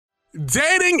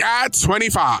Dating at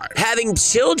 25. Having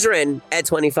children at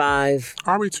 25.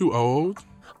 Are we too old?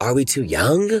 Are we too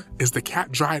young? Is the cat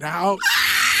dried out?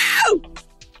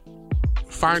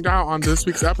 Find out on this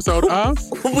week's episode of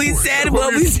We Said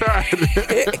What We Said.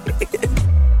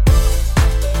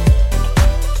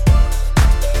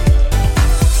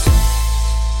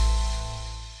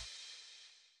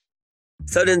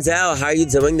 So Denzel, how are you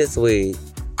doing this week?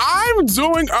 I'm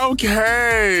doing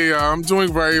okay. I'm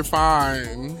doing very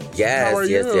fine. Yes, How are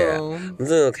yes, you? yeah.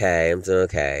 I'm doing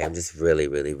okay. I'm just really,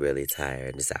 really, really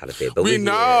tired. Just out of it. But We we're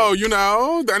know, here. you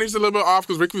know. Danny's a little bit off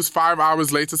because Ricky was 5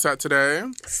 hours late to set today.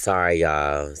 Sorry,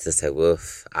 y'all. It's just like,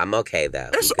 woof. I'm okay,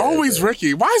 though. It's I'm good, always but-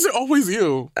 Ricky. Why is it always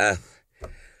you?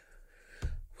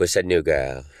 Wish I knew,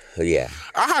 girl. Yeah.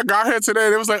 I got here today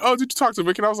and it was like, oh, did you talk to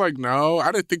Ricky? And I was like, no.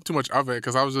 I didn't think too much of it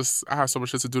because I had so much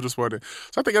shit to do this morning.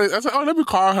 So I was like, oh, let me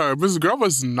call her. But this girl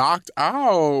was knocked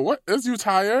out. What, is you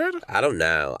tired? I don't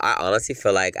know. I honestly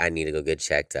feel like I need to go get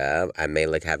checked up. I may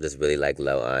have this really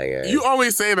low iron. You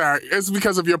always say that. It's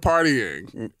because of your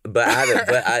partying. But I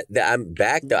haven't. I'm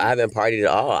back though. I haven't partied at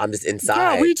all. I'm just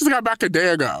inside. Yeah, we just got back a day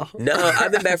ago. No,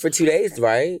 I've been back for 2 days,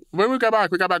 right? When we got back?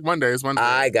 We got back Monday. It's Monday.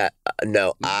 I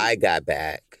got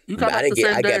back. You got back the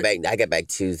same day? I got back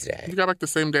Tuesday. You got back the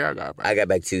same day I got back. I got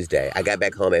back Tuesday. I got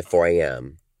back home at 4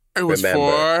 a.m. It was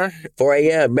Remember. 4. 4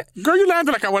 a.m. Girl, you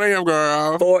landed like at 1 a.m.,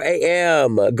 girl. 4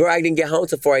 a.m. Girl, I didn't get home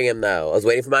till 4 a.m. though. I was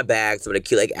waiting for my bags for a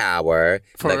cute hour.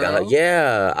 For real?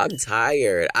 Yeah, I'm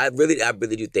tired. I really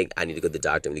do think I need to go to the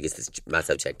doctor and get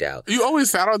myself checked out. You always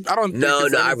say, I don't think No,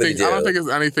 it's anything, I really do. I don't think it's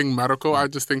anything medical. I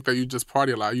just think that you just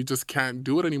party a lot. You just can't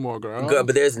do it anymore, girl. Girl,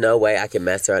 but there's no way I can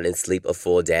mess around and sleep a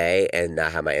full day and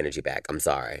not have my energy back. I'm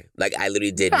sorry. I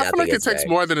literally did nothing I feel like it yesterday. takes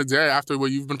more than a day after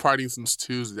you've been partying since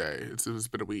Tuesday. It's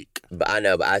been a week. But I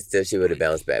know, but I still should would have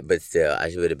bounced back. But still,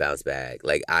 I should would have bounced back.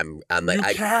 I'm like, you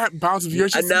I can't bounce if you're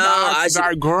just no, not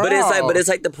that girl. But it's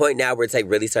like the point now where it's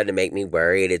really starting to make me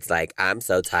worried. It's like I'm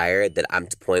so tired that I'm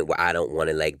to the point where I don't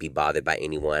want to be bothered by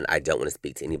anyone. I don't want to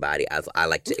speak to anybody. I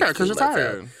like to because you're myself.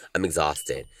 tired. I'm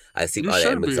exhausted. I sleep You all day.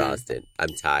 should I'm be. exhausted. I'm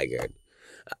tired.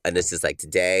 And it's just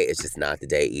today, it's just not the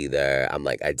day either. I'm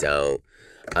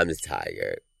just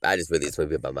tired. I just really just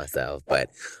want to be by myself. But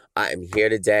I am here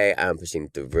today. I'm pushing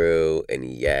through, and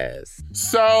yes.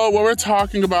 So, what we're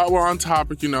talking about, we're on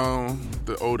topic,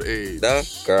 the old age.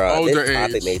 Girl, Older this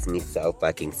topic age. makes me so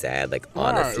fucking sad,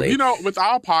 honestly. Right. With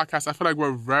our podcast, I feel like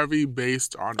we're very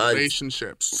based on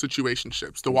relationships,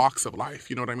 situationships, the walks of life,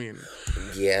 you know what I mean?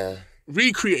 Yeah.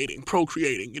 Recreating,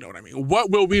 procreating, you know what I mean?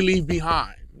 What will we leave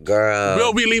behind? Girl.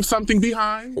 Will we leave something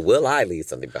behind? Will I leave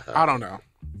something behind? I don't know.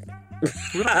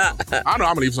 I know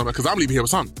I'm gonna leave something because I'm leaving here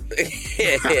with something.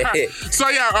 So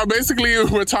yeah, basically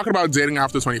we're talking about dating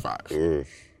after 25.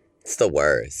 It's the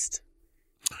worst.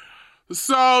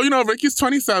 So, Ricky's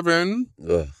 27.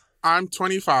 Ugh. I'm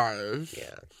 25. Yeah.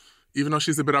 Even though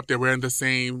she's a bit up there, we're in the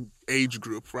same age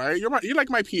group, right? You're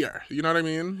like my peer. You know what I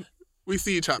mean? We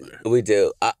see each other. We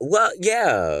do. Well,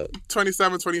 yeah.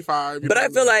 27, 25. But I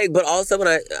feel but also when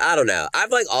I don't know. I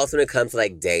feel also when it comes to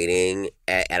dating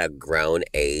at a grown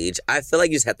age, I feel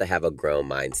like you just have to have a grown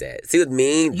mindset. See, with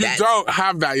me, you don't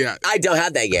have that yet. I don't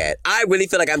have that yet. I really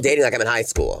feel like I'm dating like I'm in high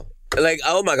school.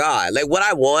 Oh my God. What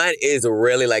I want is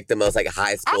really the most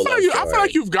high school I feel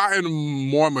like you've gotten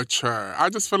more mature. I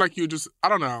just feel like I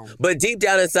don't know. But deep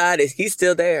down inside, he's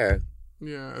still there.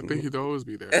 Yeah, I think he'd always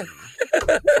be there.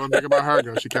 Don't think about her,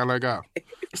 girl. She can't let go.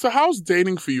 So how's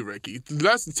dating for you, Ricky?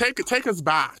 Let's take us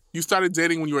back. You started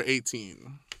dating when you were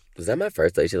 18. Was that my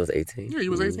first relationship? Was 18? Yeah,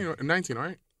 you was 18 or 19,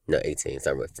 right? No, 18.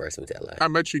 Started with first moved to LA. I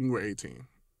met you when you were 18.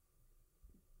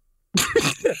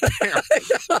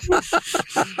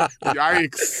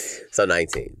 Yikes. So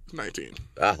 19. 19.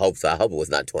 I hope so. I hope it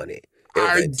was not 20.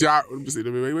 I doubt. Wait.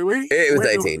 It was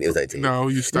 19. It was 19. No,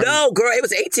 you started. No, girl, it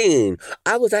was 18.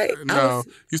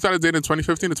 You started dating in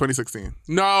 2015 or 2016?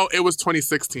 No, it was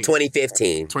 2016.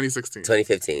 2015. 2016.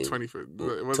 2015.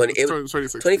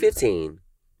 2016. 2015.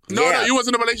 No, you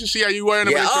wasn't in a relationship. Yeah, you were in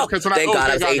a relationship. Thank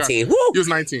God I was 18. Woo! You was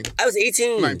 19. I was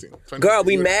 18. 19. Girl,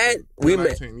 we met. You were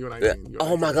 19. You were 19.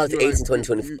 Oh my God, it's 18,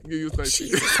 2020. You was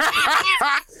 19.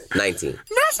 19.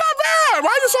 That's not bad. Why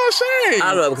are you so ashamed?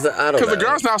 I don't know, because the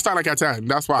girls now start at 10.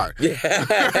 That's why.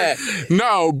 Yeah.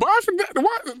 No, but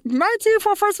 19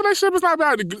 for a first relationship is not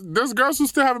bad. There's girls who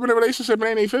still haven't been in a relationship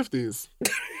in their 50s.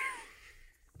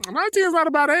 19 is not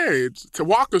a bad age. To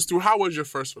walk us through, how was your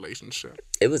first relationship?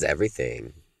 It was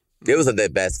everything. It was the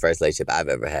best first relationship I've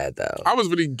ever had, though. I was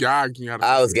really gagged when you had a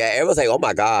I was gay. Everyone was like, oh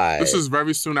my God. This was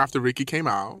very soon after Ricky came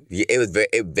out. Yeah, it was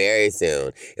very soon.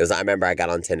 It was. I remember I got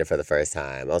on Tinder for the first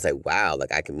time. I was like, wow,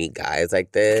 like I can meet guys like I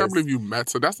this. can't believe you met.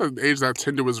 So that's the age that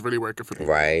Tinder was really working for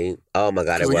people. Right? Oh my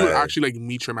God, it Because was. you would actually like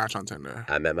meet your match on Tinder.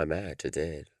 I met my match. I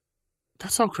did.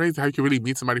 That's so crazy how you can really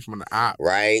meet somebody from an app.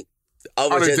 Right?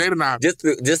 Oh, the dating app.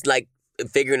 Just like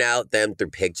figuring out them through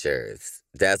pictures.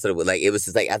 That's what it was like. It was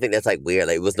just like, I think that's like weird.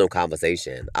 Like, it was no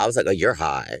conversation. I was like, oh, you're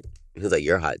hot. He was like,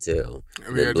 you're hot too.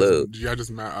 I mean, y'all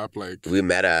just met up. Like, we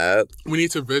met up. We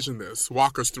need to vision this.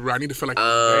 Walk us through. I need to feel like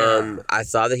I'm there. I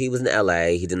saw that he was in LA.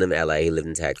 He didn't live in LA. He lived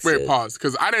in Texas. Wait, pause.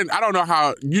 Because I don't know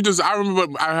how you just. I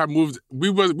remember I had moved. We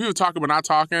were talking but not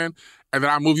talking. And then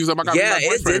I moved. He was like, my God, yeah,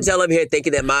 it's Denzel over here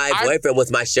thinking that my boyfriend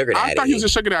was my sugar daddy. I thought he was a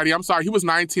sugar daddy. I'm sorry. He was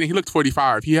 19 and he looked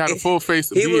 45. He had a full face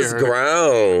beard. He was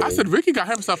grown. I said, Ricky got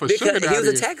himself a sugar daddy. He was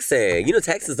a Texan. You know,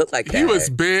 Texans look like that. He was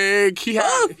big. He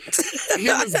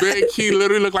was big. He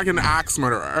literally looked like an axe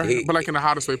murderer. But like in the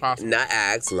hottest way possible. Not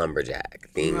axe, lumberjack.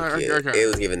 Thank you. Okay. It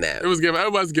was given that. It was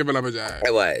given lumberjack.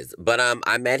 It was. But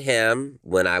I met him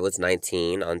when I was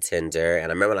 19 on Tinder.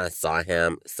 And I remember when I saw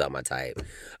him, so my type.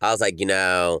 I was like, you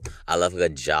know, I love a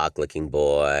jock-looking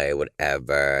boy,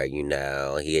 whatever, you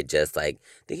know. He had just, like,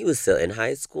 I think he was still in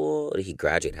high school, or did he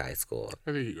graduate high school?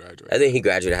 I think he graduated. I think he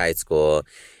graduated high school.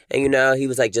 And, you know, he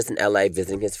was, like, just in L.A.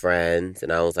 visiting his friends.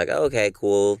 And I was like, oh, okay,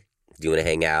 cool. Do you want to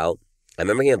hang out? I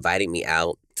remember he invited me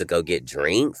out to go get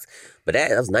drinks. But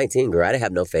I was 19, girl. I didn't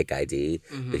have no fake ID.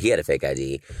 Mm-hmm. But he had a fake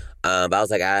ID. But I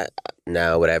was like,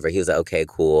 no, whatever. He was like, okay,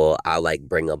 cool. I'll, like,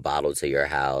 bring a bottle to your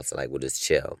house. And, like, we'll just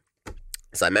chill.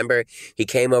 So I remember he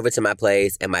came over to my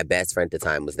place, and my best friend at the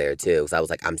time was there, too. So I was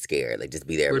like, I'm scared. Like, just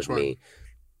be there with me.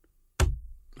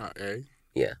 Not A?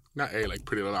 Yeah. Not A, like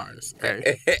Pretty Little Liars.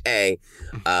 A.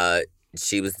 A.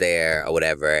 She was there or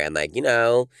whatever. And, like, you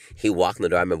know, he walked in the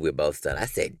door. I remember we were both stunned. I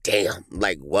said, damn.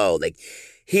 Like, whoa. Like,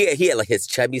 he had, like, his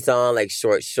chubbies on, like,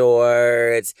 short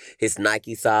shorts, his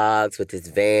Nike socks with his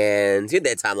Vans. You know,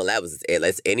 that time, that was it.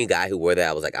 Like, any guy who wore that,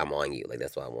 I was like, I'm on you. Like,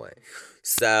 that's what I want.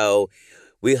 So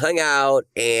we hung out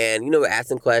and, you know, we're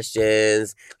asking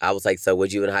questions. I was like, so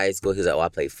what'd you in high school? He was like, oh, I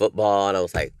played football. And I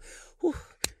was like, whew,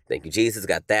 thank you, Jesus,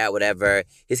 got that, whatever.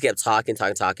 He just kept talking. And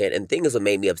the thing is what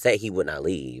made me upset, he would not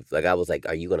leave. Like, I was like,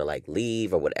 are you going to, like,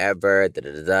 leave or whatever?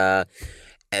 Da-da-da-da.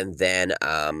 And then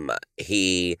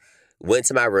he went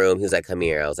to my room. He was like, come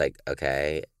here. I was like,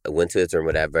 okay. I went to his room,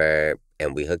 whatever,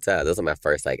 and we hooked up. This was my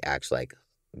first, like, actual, like,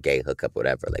 gay hookup,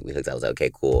 whatever. Like, we hooked up. I was like, okay,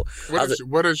 cool.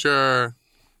 What is your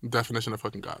definition of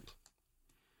hooking up?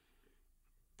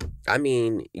 I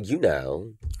mean, you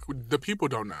know. The people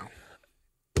don't know.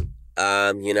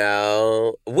 You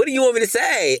know, what do you want me to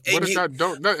say? What is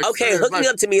that? Okay, hooking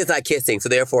up to me is not kissing, so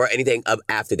therefore anything up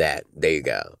after that, there you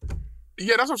go.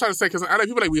 Yeah, that's what I'm trying to say, because I know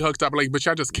people like, we hooked up, like, but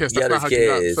y'all just kissed. That's not hooking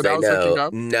kissed. up. So that was hooking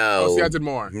up? No. Oh, see, I did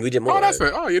more. We did more. Oh, that's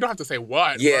it. Oh, you don't have to say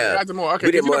what. Yeah. I did more. Okay,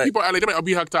 we did more. Know, people, like, they might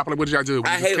be hooked up. Like, what did y'all do?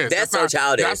 I hate that's so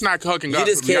childish. That's not hooking up. You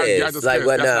just kissed. Just like, kissed.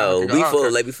 what? No.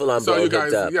 We full on, so bro. You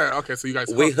guys, hooked up. Yeah, okay, so you guys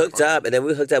we hooked up, and then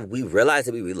we hooked up. We realized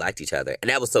that we really liked each other.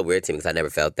 And that was so weird to me, because I never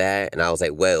felt that. And I was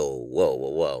like,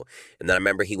 whoa. And then I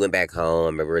remember he went back home. I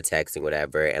remember we were texting,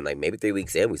 whatever. And, like, maybe 3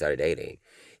 weeks in, we started dating.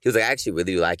 He was like, I actually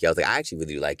really do like you. I was like, I actually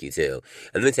really do like you, too.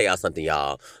 And let me tell y'all something,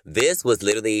 y'all. This was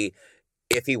literally,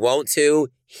 if he want to,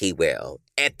 he will.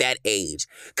 At that age.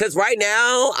 Because right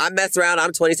now, I mess around.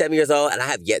 I'm 27 years old, and I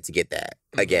have yet to get that.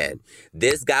 Again,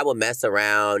 this guy will mess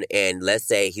around, and let's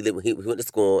say he went to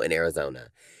school in Arizona.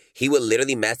 He would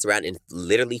literally mess around and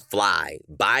literally fly,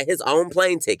 buy his own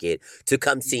plane ticket to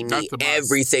come see me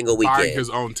every single weekend. Buy his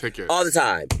own ticket. All the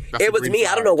time. It was me.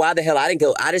 I don't know why the hell I didn't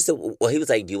go. I just, well, he was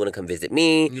like, do you want to come visit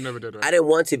me? You never did, right? I didn't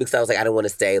want to, because I was like, I didn't want to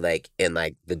stay, like, in,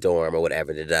 like, the dorm or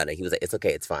whatever. And he was like, it's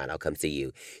okay, it's fine. I'll come see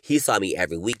you. He saw me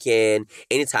every weekend.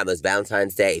 Anytime it was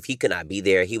Valentine's Day, if he could not be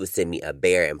there, he would send me a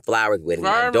bear and flowers waiting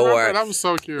at my door. That was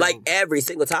so cute. Like, every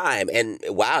single time. And,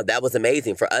 wow, that was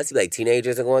amazing. For us to be, like,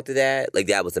 teenagers and going through that, like,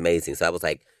 that was amazing. So I was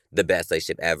like, the best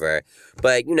relationship ever.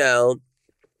 But, you know,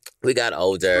 we got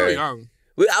older. Still young.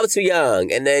 I was too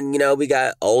young. And then, you know, we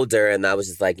got older, and I was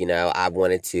just like, you know, I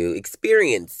wanted to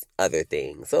experience other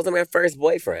things. So it was my first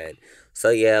boyfriend. So,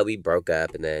 yeah, we broke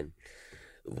up, and then,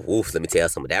 let me tell you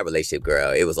something. That relationship,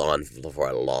 girl, it was on for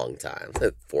a long time.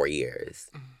 4 years.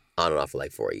 On and off for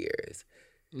like 4 years.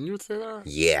 You would say that?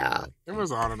 Yeah. It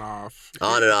was on and off.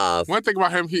 On and off. One thing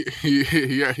about him, he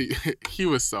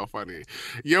was so funny.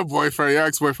 Your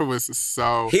ex-boyfriend was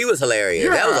so... He was hilarious.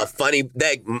 Yeah. That was a funny,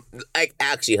 like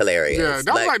actually hilarious. Yeah,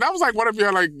 that was like one of your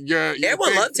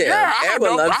everyone loved him. Yeah,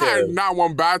 Everyone loved I had him. not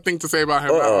one bad thing to say about him.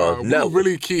 No. We were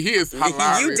really key. He is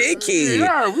hilarious. You did key.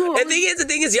 Yeah, The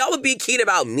thing is, y'all would be keen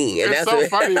about me, and it's that's so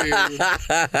funny.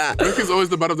 Ricky's always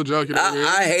the butt of the joke. You know what I mean?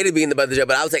 I hated being the butt of the joke,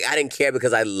 but I was like, I didn't care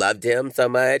because I loved him so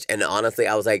much, and honestly,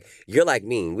 I was like, you're like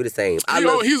me. We're the same.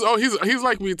 He's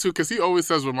like me too because he always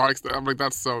says remarks that I'm like,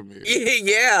 that's so me.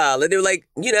 Yeah, they were like,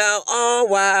 oh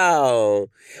wow.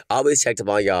 Always checked up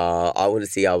on y'all. I want to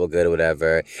see y'all were good or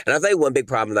whatever. And I was like, one big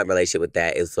problem in that relationship with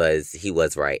that was he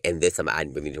was right, and this something I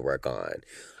really need to work on.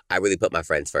 I really put my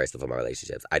friends first before my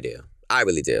relationships. I do. I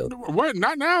really do. What?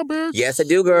 Not now, bitch. Yes, I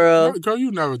do, girl. Girl,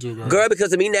 you never do, girl. Girl,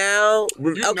 because of me now.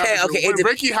 Okay. When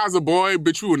Ricky has a boy,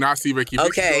 bitch, you will not see Ricky.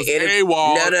 Okay.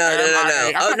 AWOL. No. I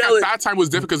feel like at that time was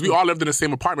different because we all lived in the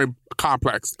same apartment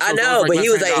complex. So I know, but he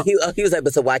was like,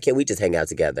 but so why can't we just hang out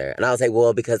together? And I was like,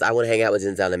 well, because I want to hang out with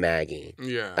Denzel and Maggie.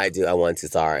 Yeah. I do. I want to.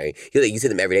 Sorry. He was like, you see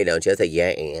them every day, don't you? I was like,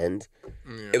 yeah, and.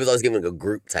 Yeah. It was always giving a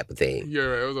group type of thing. Yeah,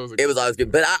 right. It was always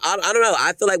good. But I don't know.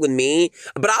 I feel like with me,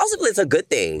 but I also feel it's a good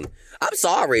thing. I'm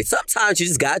sorry. Sometimes you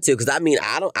just got to, because I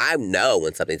know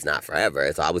when something's not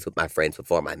forever. So I always put my friends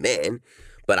before my men.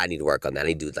 But I need to work on that. I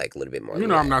need to do like a little bit more.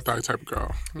 I'm not that type of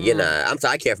girl. I'm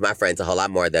sorry. I care for my friends a whole lot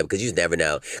more than because you just never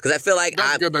know. Because I feel like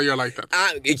That's good that you're like that.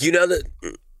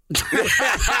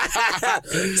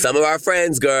 Some of our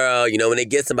friends, girl, when they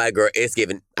get somebody, girl, it's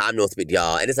giving. I'm no speak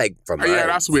y'all, and it's like from mine. Yeah,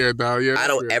 that's weird though. Yeah, I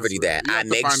don't ever do that. You have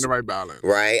to find the right balance,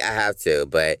 right? I have to,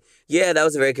 but yeah, that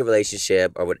was a very good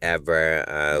relationship or whatever.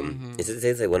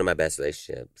 It's like one of my best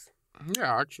relationships.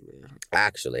 Yeah, actually,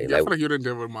 yeah, I feel like you didn't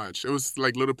deal with much. It was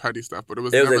like little petty stuff, but it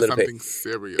was never something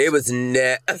serious. It was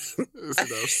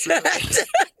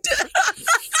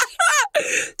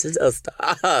Just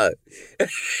stop.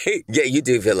 Yeah, you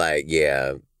do feel like,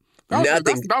 yeah. That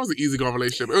was an easygoing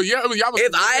relationship.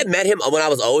 If I had met him when I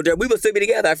was older, we would still be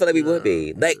together. I feel like we would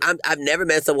be. Like, I've never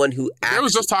met someone who actually... I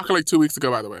was just talking like 2 weeks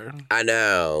ago, by the way. I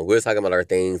know. We were talking about our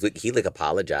things. He like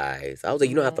apologized. I was like,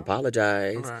 you don't have to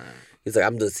apologize. Right. He was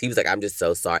like, I'm just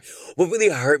so sorry. What really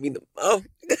hurt me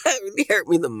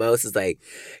the most is like,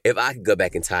 if I could go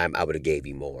back in time, I would have gave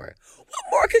you more. What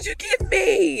more could you give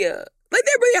me? Like,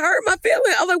 that really hurt my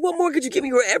feelings. I was like, what more could you give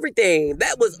me for everything?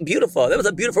 That was beautiful. That was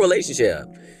a beautiful relationship.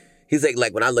 He's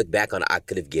like, when I look back on it, I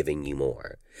could have given you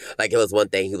more. Like, it was one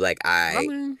thing he was like,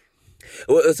 it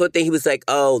was one thing he was like,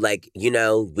 oh, like, we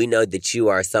know that you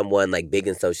are someone, like, big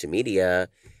in social media.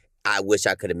 I wish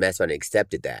I could have messed around and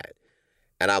accepted that.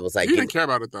 And I was like... He didn't care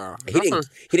about it, though. He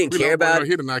didn't care about it.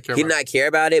 He did not care about it. He did not care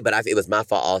about it, but it was my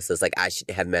fault also. It's like, I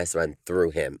should have messed around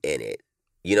through him in it.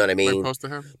 You know what I mean? Like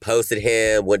posted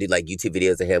him. Wanted to do like YouTube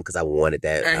videos of him because I wanted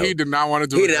that. And he did not want to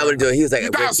do it. He did not want to do it. He was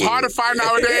like, that's hard to find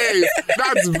nowadays.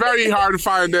 That's very hard to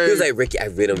find nowadays. He was like, Ricky, I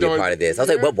really don't be a part of this. I was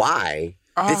like, but why?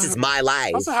 This is my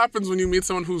life. That's what happens when you meet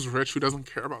someone who's rich who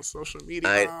doesn't care about social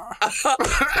media.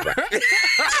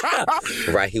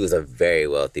 Right. He was a very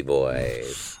wealthy boy.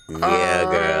 Yeah,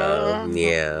 girl.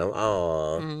 Yeah.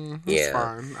 Aw. It's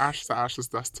fine. Ashes to ashes,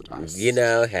 dust to dust.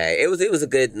 Hey, it was a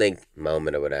good like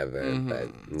moment or whatever. But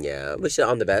yeah, but shit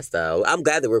on the best though. I'm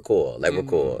glad that we're cool. Like we're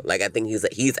cool. Like I think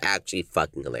he's actually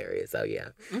fucking hilarious. So yeah.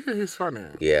 Okay, he's funny.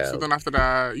 Yeah. So then after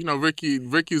that,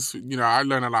 Ricky's. I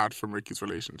learned a lot from Ricky's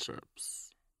relationships.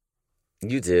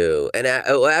 You do. And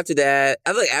after that,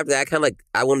 I feel like after that,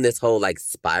 I went in this whole, like,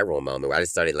 spiral moment where I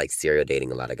just started, like, serial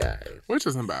dating a lot of guys. Which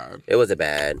isn't bad. It wasn't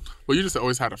bad. Well, you just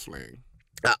always had a fling.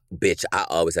 Bitch, I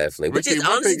always had a fling. Which is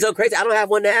honestly so crazy. I don't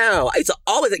have one now. I used to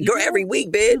always, you're every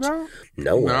week, bitch.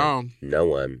 No one. No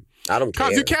one. I don't care.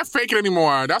 Because you can't fake it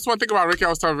anymore. That's one thing about Ricky. I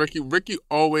was telling Ricky. Ricky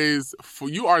always,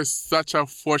 you are such a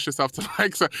force yourself to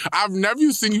like. So I've never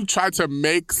seen you try to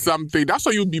make something. That's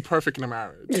why you'd be perfect in a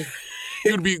marriage.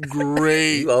 You'd be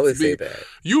great. You always say that.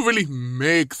 You really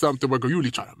make something work. You really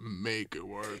try to make it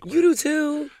work. You do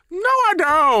too. No, I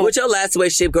don't. What's your last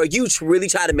relationship, girl? You really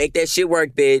try to make that shit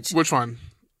work, bitch. Which one?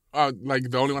 Like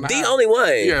the only one I had? The only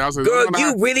one. Yeah, I was like, girl,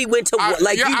 you really went to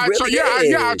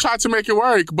I tried to make it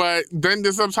work, but then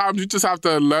there's sometimes you just have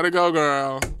to let it go,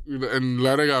 girl. And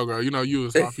let it go, girl. You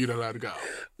was hard for you to let it go.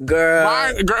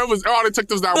 Girl. Girl, all it took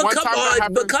was that one time that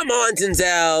happened. But come on,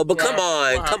 Denzel.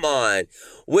 Come on.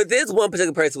 With this one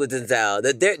particular person with Denzel,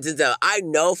 Denzel, I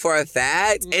know for a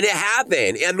fact, and it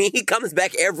happened. I mean, he comes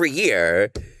back every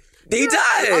year. He does.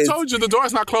 I told you the door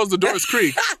is not closed, the door is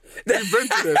creaked. We've been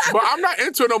through this. But I'm not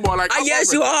into it no more. Like,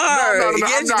 yes, you are. No,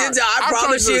 yes, you did. I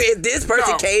promise you, if this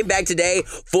person came back today,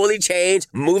 fully changed,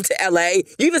 moved to LA,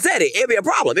 you even said it, it'd be a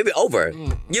problem. It'd be over.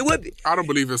 You would be. I don't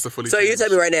believe it's a fully So changed. you tell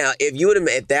me right now,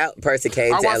 if that person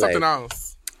came to LA. I want something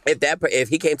else. If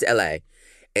he came to LA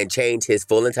and changed his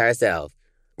full entire self,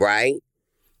 right?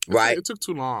 Right. It took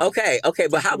too long. Okay,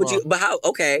 but how would you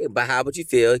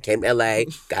feel? Came to LA,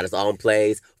 got his own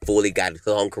place, fully got his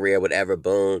own career, whatever,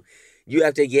 boom. You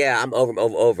have to, I'm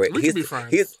over it. We can be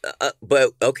friends.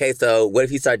 But okay, so what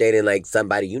if you start dating like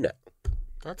somebody you know?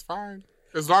 That's fine.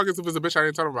 As long as if it's a bitch I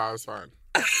didn't tell about, it's fine.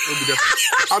 It'll be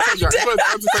different. I'll tell you,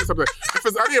 I'll just say something. If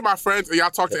it's any of my friends and y'all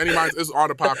talk to any of mine, it's on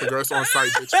the popping, girl. It's on site,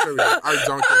 bitch. Period. I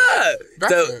don't care.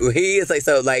 That's he is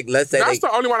like, let's say that's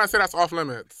the only one I say that's off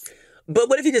limits. But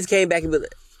what if he just came back and be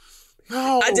like,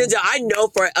 no. I know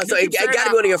for so it got to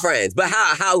be one of your friends. But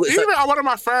how? Even one of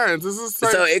my friends. This is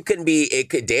like, so it couldn't be.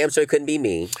 Damn sure it couldn't be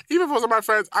me. Even if it was one of my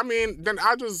friends, I mean, then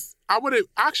I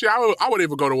would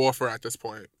even go to war for it at this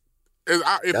point.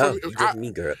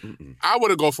 Me, girl. I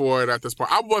wouldn't go for it at this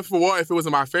point. I would go for war if it was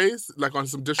in my face, like on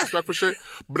some disrespectful shit.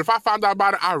 But if I found out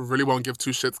about it, I really won't give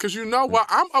two shits. Because you know what?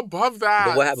 I'm above that.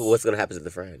 But what happened? What's going to happen to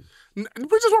the friend? We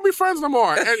just won't be friends no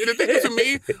more. And the thing is,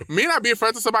 for me not being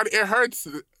friends with somebody, it hurts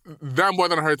them more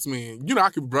than it hurts me. You know, I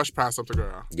could brush past something,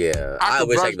 girl. Yeah, I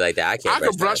wish I could be like that. I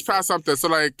could brush past something. So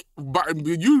like, but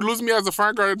you lose me as a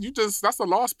friend, girl. That's a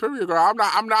loss, period, girl.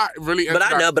 I'm not really into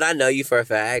that. But I know you for a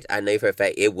fact.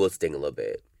 It will sting a little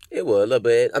bit. It will a little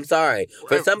bit. I'm sorry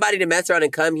for somebody to mess around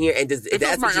and come here and just. If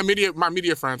that's my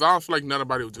immediate friends, I don't feel like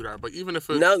nobody would do that. But even if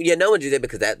no one do that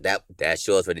because that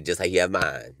shows for just how you have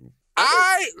mine.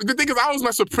 The thing is, I always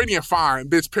mess with pretty and fine,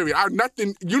 bitch, period.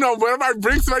 Whenever I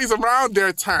bring somebody around,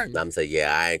 they're 10. I'm saying,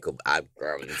 I ain't cool. And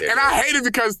I hate it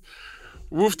because,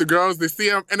 the girls, they see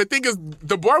him. And the thing is,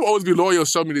 the boy will always be loyal,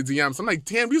 show me the DMs. I'm like,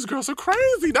 damn, these girls are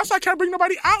crazy. That's why I can't bring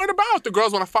nobody out and about. The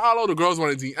girls want to follow, the girls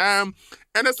want to DM.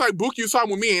 And it's like, Book, you saw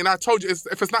with me, and I told you,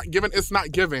 if it's not giving, it's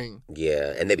not giving.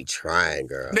 Yeah, and they be trying,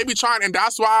 girl. They be trying, and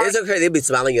that's why... It's okay, they be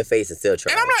smiling in your face and still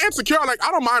trying. And I'm not insecure. Like, I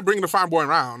don't mind bringing the fine boy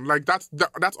around. Like, that's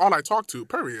all I talk to,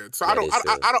 period. So I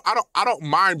don't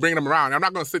mind bringing them around. I'm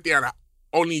not going to sit there and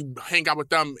only hang out with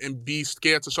them and be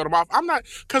scared to show them off. I'm not,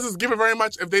 because it's given very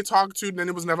much. If they talk to, then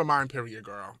it was never mine, period,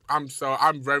 girl.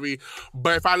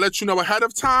 But if I let you know ahead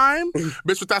of time,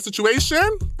 bitch, with that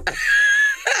situation...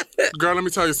 Girl, let me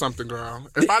tell you something, girl.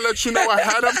 If I let you know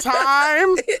ahead of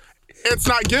time, it's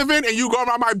not given, and you go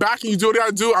around my back and you do what I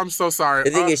do, I'm so sorry.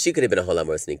 The thing is, she could have been a whole lot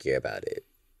more sneakier about it.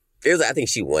 I think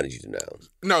she wanted you to know.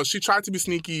 No, she tried to be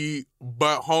sneaky,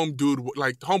 but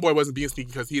homeboy wasn't being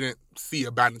sneaky because he didn't see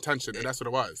a bad intention, and that's what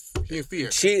it was. He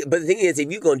didn't see it. But the thing is,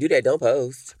 if you gonna do that, don't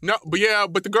post. No,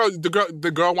 but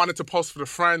the girl wanted to post for the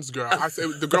friends, girl. I said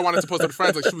the girl wanted to post for the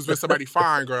friends like she was with somebody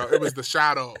fine, girl. It was the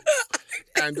shadows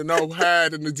and the no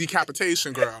head and the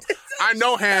decapitation, girl. I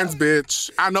know hands, bitch.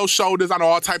 I know shoulders. I know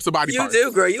all types of body parts. You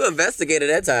do, girl. You investigated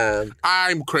that time.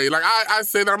 I'm crazy. Like, I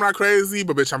say that I'm not crazy,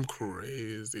 but bitch, I'm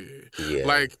crazy. Yeah.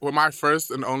 Like, with my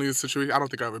first and only situation, I don't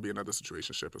think I'll ever be in another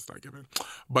situationship. It's not given.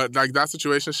 But, like, that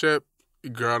situationship,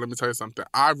 girl, let me tell you something.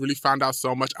 I really found out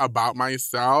so much about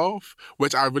myself,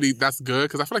 that's good,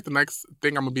 because I feel like the next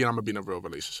thing I'm going to be in a real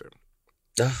relationship.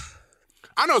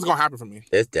 I know it's going to happen for me.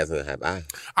 It's definitely going to happen.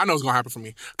 I know it's going to happen for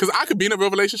me. Because I could be in a real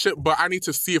relationship, but I need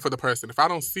to see it for the person. If I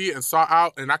don't see it and saw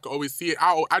out and I could always see it,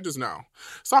 I just know.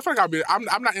 So I feel like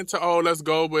I'm not into, let's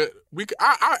go, but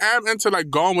I am into, like,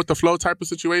 going with the flow type of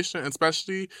situation,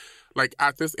 especially, like,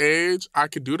 at this age. I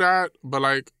could do that, but,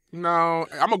 like, no,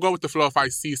 I'm going to go with the flow if I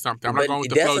see something. I'm not going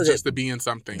with the flow just to be in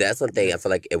something. That's one thing I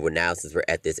feel like since we're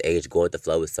at this age, going with the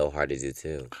flow is so hard to do,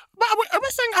 too. But am I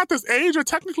saying at this age, or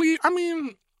technically, I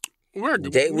mean... We're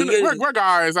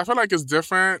guys. I feel like it's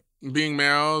different being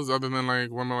males other than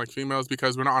like women like females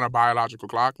because we're not on a biological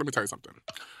clock. Let me tell you something.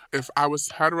 If I was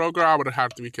hetero, girl, I would have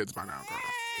had 3 kids by now,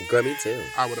 girl. Girl, me too.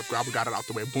 I would have got it out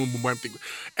the way. Boom, boom, boom.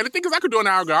 And the thing is, I could do it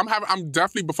now, girl. I'm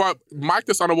definitely, before, mic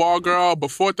this on the wall, girl,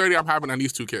 before 30, I'm having at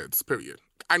least 2 kids, period.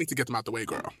 I need to get them out the way,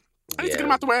 girl. I need to get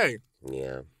them out the way.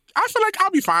 Yeah. I feel like I'll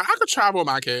be fine. I could travel with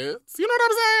my kids. You know what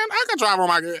I'm saying? I could travel with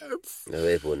my kids. No,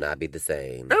 it will not be the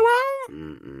same. It won't?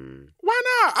 Mm-mm. Why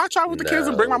not? I travel with the kids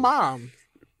and bring my mom.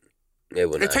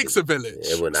 It takes a village.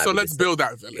 So let's build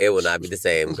that village. It will not be the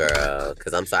same, girl.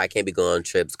 Because I'm sorry, I can't be going on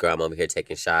trips, girl. I'm over here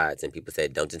taking shots, and people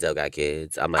said, "Don't Giselle got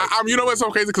kids?" I'm like, you know what's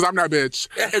so crazy? Because I'm that bitch.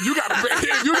 If you got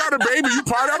a baby, you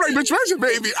party. I'm like, bitch, where's your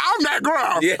baby? I'm that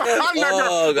girl. Yeah. I'm that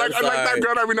girl. Like that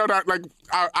girl that we know that, like,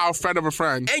 our friend of a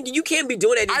friend. And you can't be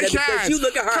doing that because you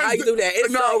look at her, how you do that.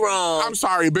 It's so wrong. I'm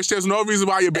sorry, bitch. There's no reason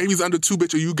why your baby's under 2,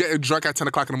 bitch, or you getting drunk at 10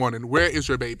 o'clock in the morning. Where is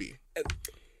your baby?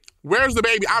 Where's the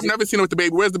baby? I've never seen her with the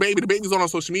baby. Where's the baby? The baby's on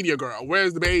social media, girl.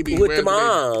 Where's the baby? With the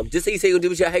mom. Just say you say you're going to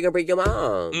do what you're going to break your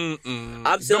mom.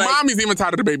 The mom is even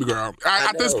tired of the baby girl.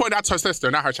 At this point, that's her sister,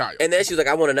 not her child. And then she was like,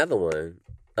 I want another one.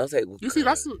 I was like, you see,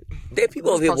 that's... There are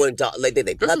people over here wanting to like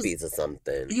they puppies or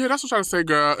something. Yeah, that's what I'm trying to say,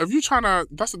 girl. If you trying to...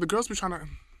 That's what the girls be trying to...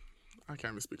 I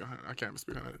can't even speak on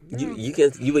it. You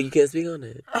can't speak on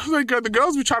it. I was like, girl, the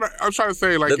girls be trying to... I'm trying to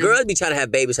say, like... The girls be trying to have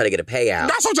babies, trying to get a payout.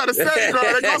 That's what I'm trying to say, girl.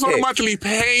 The girls want a monthly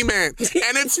payment.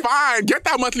 And it's fine. Get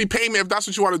that monthly payment if that's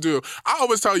what you want to do. I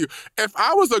always tell you, if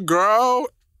I was a girl,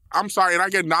 I'm sorry, and I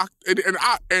get knocked...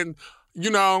 And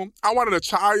you know, I wanted a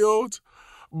child...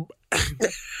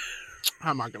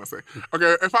 How am I going to say?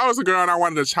 Okay, if I was a girl and I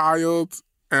wanted a child...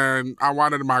 And I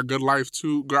wanted my good life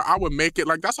too, girl. I would make it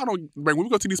like that's why I don't. Like, when we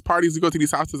go to these parties, we go to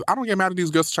these houses. I don't get mad at these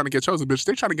girls trying to get chosen, bitch.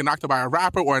 They trying to get knocked out by a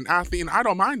rapper or an athlete, and I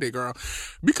don't mind it, girl.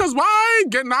 Because why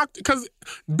get knocked? Because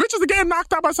bitches are getting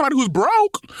knocked out by somebody who's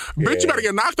broke. Yeah. Bitch, you better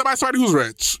get knocked out by somebody who's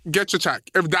rich. Get your check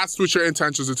if that's what your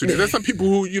intentions are to do. There's some people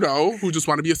who just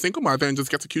want to be a single mother and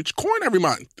just get a cute coin every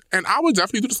month, and I would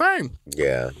definitely do the same.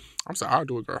 Yeah. I'm sorry, I'll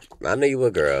do it, girl. I know you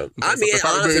would, girl. I mean, if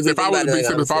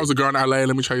I was a girl in LA,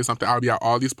 let me tell you something. I'll be at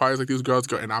all these parties like these girls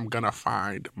go, and I'm gonna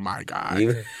find my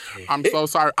guy. I'm so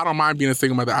sorry. I don't mind being a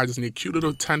single mother. I just need cute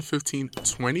little 10, 15,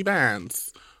 20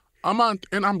 bands a month,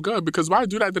 and I'm good. Because why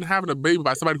do that than having a baby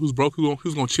by somebody who's broke,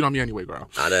 who's gonna cheat on me anyway, girl?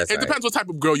 It depends what type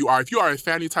of girl you are. If you are a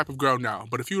family type of girl, no.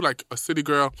 But if you like a city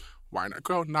girl, why not?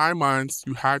 Girl, 9 months,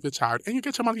 you have your child, and you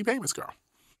get your monthly payments, girl.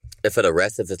 And for the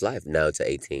rest of his life, no, to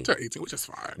 18. To 18, which is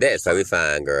fine. That's probably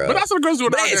fine, girl. But that's what girls do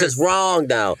nowadays. But it's just wrong,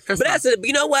 though.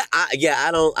 You know what?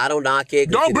 I don't knock it.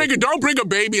 Don't bring a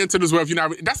baby into this world if you're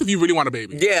not. That's if you really want a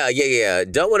baby. Yeah.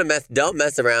 Don't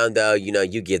mess around though. You know,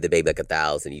 you give the baby like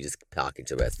 1,000, you just talking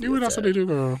to the rest of it. That's what they do,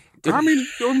 girl. I mean,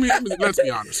 let's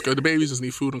be honest, girl. The babies just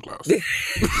need food and clothes.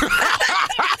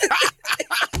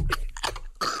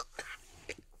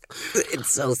 It's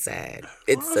so sad.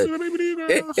 It's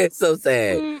so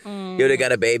sad. You done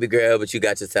got a baby girl, but you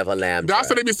got yourself a lamb. That's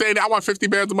what they be saying. I want 50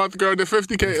 bands a month, girl. The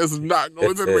 50K is not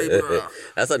going to the baby girl.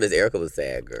 That's what Miss Erica was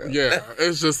saying, girl. Yeah,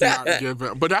 it's just not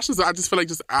given. But I just feel like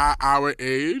just at our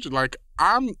age, like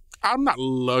I'm not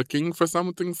looking for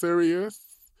something serious.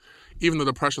 Even though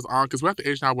the pressure's on, because we're at the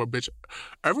age now where, bitch,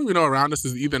 everyone we know around us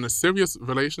is either in a serious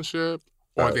relationship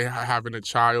or they're having a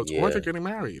child or they're getting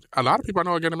married. A lot of people I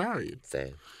know are getting married.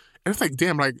 Same. And it's like,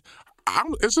 damn, like,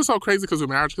 it's just so crazy because with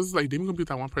marriage, because it's like, damn, you're going to be with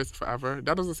that one person forever.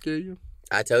 That doesn't scare you?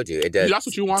 I told you, it does. That's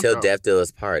what you want, Till death do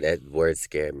us part. That word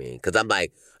scared me. Because I'm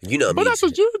like, you know but me. That's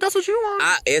what you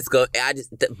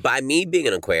want. By me being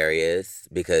an Aquarius,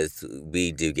 because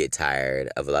we do get tired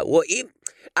of a lot. Well,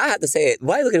 I have to say it.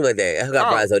 Why are you looking at me like that? I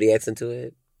got Brian Zodiac's into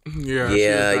it.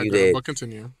 Yeah, you did. But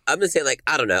continue. I'm just saying, like,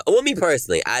 I don't know. Well, me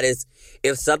personally,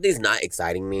 if something's not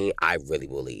exciting me, I really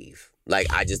will leave.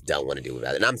 Like, I just don't want to do it.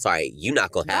 And I'm sorry, you're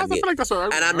not going to have me. I feel like that's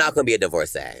what and I'm not going to be a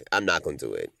divorcee. I'm not going to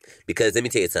do it. Because let me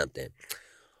tell you something.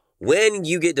 When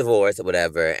you get divorced or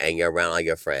whatever and you're around all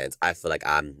your friends, I feel like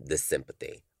I'm the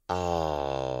sympathy.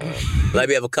 Oh. Like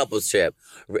we have a couples trip.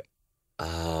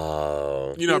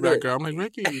 Oh. You know that girl. I'm like,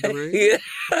 Ricky, you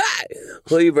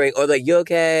who you bring? Or like, you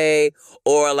okay?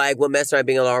 Or like, we'll mess around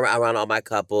being around all my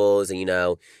couples and, you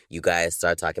know, you guys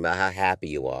start talking about how happy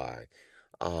you are.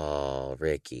 Oh,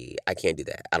 Ricky, I can't do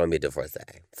that. I don't be a divorcee.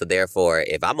 So therefore,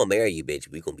 if I'm gonna marry you, bitch,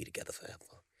 we gonna be together forever.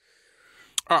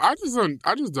 I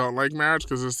just don't like marriage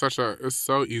because it's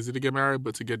so easy to get married,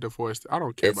 but to get divorced, I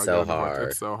don't care. It's so hard.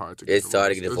 It's so hard to get divorced. It's hard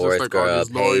to get divorced, like, girl.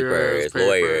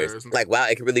 Papers. Like, wow,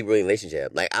 it can really ruin a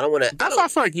relationship. Like, I don't want to. That's why I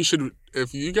feel like you should.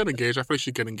 If you get engaged, I feel like you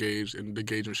should get engaged, and the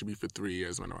engagement should be for 3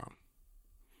 years minimum.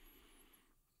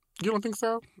 You don't think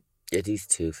so? At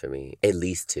least 2 for me. At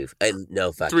least 2.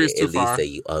 No, fuck 3 it. is too far. At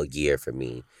least a year for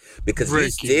me. Because you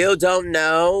still don't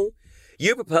know.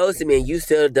 You proposed to me and you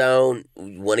still don't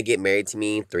want to get married to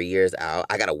me 3 years out.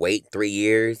 I got to wait 3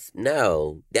 years?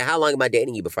 No. Then how long am I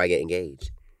dating you before I get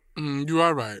engaged? You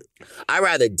are right. I'd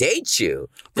rather date you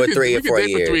for 3 or 4 years.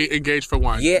 We can date for 3, engage for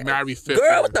 1. Yeah. Marry 5.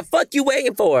 Girl, what the fuck you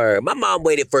waiting for? My mom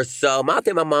waited for so... I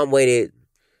think my mom waited...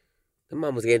 My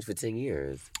mom was engaged for 10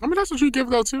 years. I mean, that's what you give,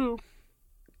 though, too.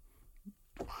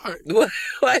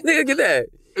 Why did I get that?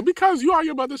 Because you are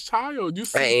your mother's child. You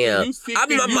seek, I am.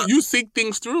 You seek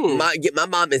things through. My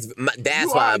mom is.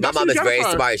 That's why my mom is very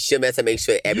smart. She'll mess to make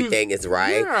sure everything is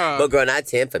right. Yeah. But girl, not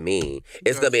 10 for me.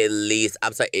 It's gonna be at least.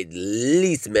 I'm sorry, at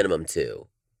least minimum 2.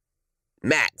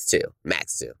 Max 2.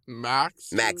 Max 2.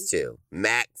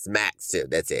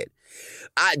 That's it.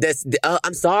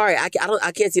 I'm sorry. I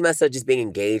can't see myself just being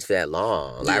engaged for that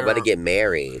long. Like, I'd rather get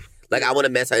married. Like, I want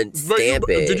to mess her and stamp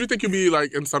it. Did you think you'd be,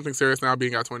 like, in something serious now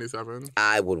being at 27?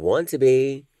 I would want to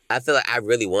be. I feel like I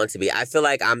really want to be. I feel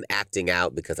like I'm acting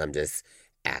out because I'm just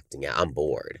acting out. I'm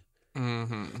bored.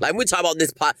 Mm-hmm. Like, we talk about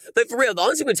this but for real, the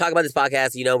only thing we talk about this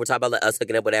podcast, you know, we're talking about like, us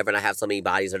hooking up, whatever, and I have so many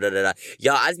bodies,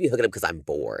 y'all, I just be hooking up because I'm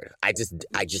bored. I just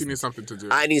She needs something to do.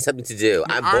 I need something to do.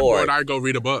 I'm bored. I go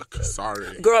read a book.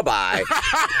 Sorry. Girl, bye.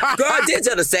 Girl,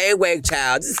 Denzel the same way,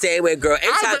 child. The same way, girl.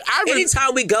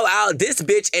 Anytime we go out, this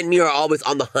bitch and me are always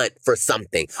on the hunt for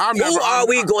something. Who are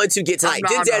we going to get tonight?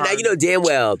 Denzel, now you know damn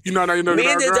well. You know, me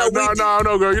and Denzel,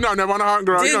 no, girl. You're not never on the hunt,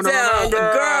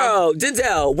 girl.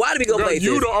 Denzel, why do we go places?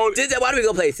 Denzel, why do we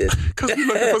go places? Because we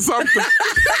looking for something.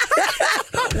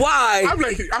 Why?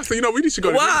 I said, we need to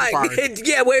go to why?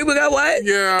 Yeah, wait, we got what?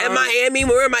 Yeah. In Miami,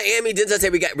 when we're in Miami, Denzel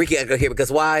said Ricky gotta go here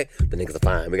because why? The niggas are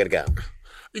fine. We gotta go.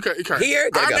 You can't.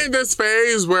 Here, gotta go. I'm in this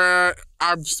phase where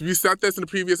we said this in the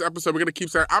previous episode. We're gonna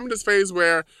keep saying I'm in this phase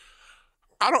where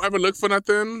I don't ever look for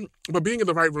nothing, but being in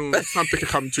the right room, something can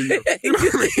come to you. You know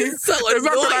what I mean? It's so it's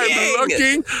not that I'm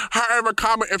annoying. looking. However,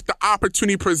 if the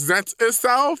opportunity presents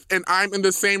itself and I'm in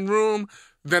the same room,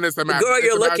 then it's a match. Girl,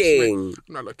 you're looking.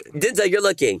 I'm not looking. Denzel, you're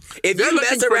looking. If you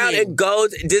mess around and go,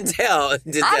 Denzel.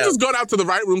 I'm just going out to the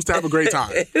right rooms to have a great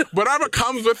time. Whatever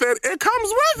comes with it, it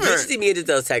comes with it. You see me and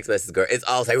Denzel's text message, girl. It's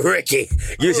all like, Ricky,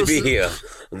 you should be here.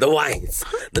 The whites,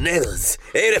 the niggas.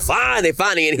 Hey, they're fine. They're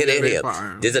fine. They ain't here.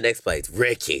 This is the next place.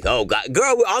 Ricky. Oh, God.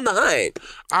 Girl, we're on the hunt.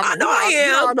 I know I am.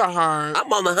 You're on the hunt.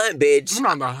 I'm on the hunt, bitch. I'm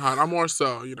not on the hunt. I'm more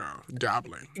so,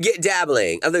 dabbling. Yeah,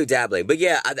 dabbling. I'm dabbling. But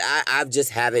yeah, I just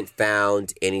haven't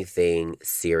found anything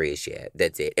serious yet.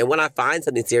 That's it. And when I find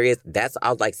something serious,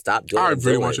 I'll like stop doing it. I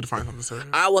really want you to find something serious.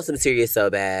 I want something serious so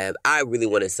bad. I really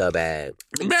want it so bad.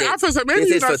 Man, I feel like maybe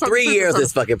this is for 3 years,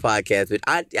 this fucking podcast, but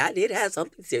I did have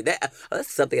something serious.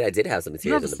 That's something I did have something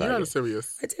serious on the podcast. You had a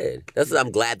serious. I did. That's what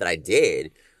I'm glad that I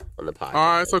did on the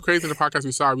podcast. It's so crazy in the podcast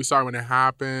we saw. We saw it when it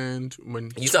happened,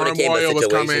 when you saw when it came a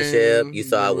situationship. You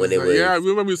saw it when it was. Yeah,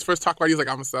 remember we first talked about it. He's like,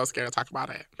 I'm so scared to talk about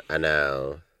it. I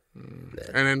know. And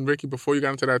then Ricky, before you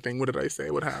got into that thing, what did I say?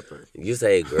 What happened? You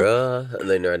say, girl, I'm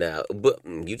letting her now. But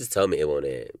you just told me it won't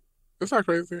end. It's not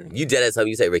crazy. You did it.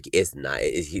 You say, Ricky, it's not.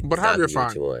 But how you're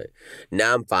fine.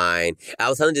 Now I'm fine. I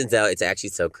was telling Denzel, it's actually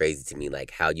so crazy to me,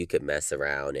 like how you could mess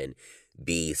around and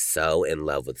be so in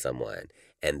love with someone,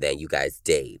 and then you guys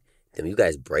date. Then when you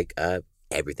guys break up,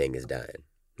 everything is done.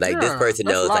 Like this person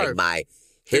knows like my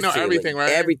history, they know everything,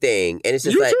 right? Everything, and it's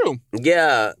just you like, too.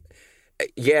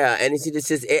 Yeah, and it's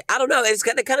just I don't know. It's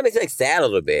kind of makes me like sad a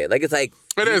little bit. Like it's like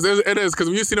it is because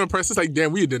when you see them in person, it's like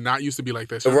damn, we did not used to be like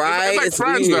this. Right? It's like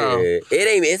friends weird. though. It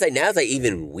ain't. It's like now it's like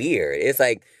even weird. It's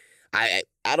like I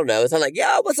don't know. It's not like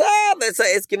yo, what's up?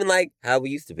 It's giving like how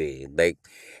we used to be. Like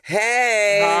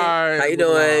hey, hi, how you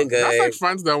doing? Good. That's like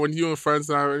friends though. When you and friends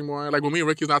not anymore. Like when me and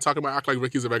Ricky's not talking about, act like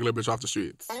Ricky's a regular bitch off the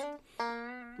streets.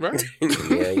 Right?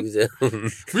 Yeah, you do.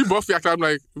 We both act like, I'm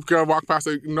like, girl, walk past,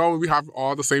 like, no, we have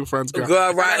all the same friends, girl.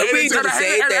 Right. We do the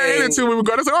same thing. And we would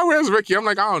go, say, oh, where's Ricky? I'm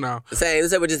like, I don't know. Same.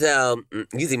 So we're just,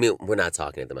 usually me, we're not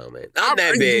talking at the moment. I'm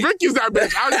that bitch. Ricky's that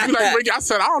bitch. I just be like, Ricky, I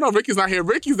said, I don't know, Ricky's not here.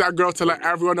 Ricky's that girl to let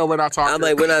everyone know we're not talking. I'm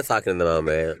like, we're not talking at the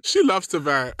moment. She loves to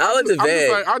vent. I love to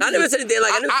vent. I never said anything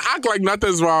like I act like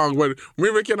nothing's wrong when me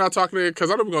and Ricky are not talking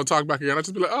because I know we're going to talk back again. I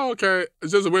just be like, oh, okay.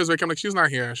 It's just, where's Ricky? I'm like, she's not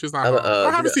here. She's not home.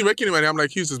 I haven't seen Ricky anyway. I'm like,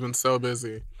 he's just been so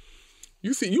busy.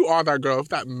 You are that girl with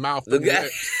that mouth. I'm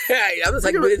just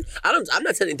like, I'm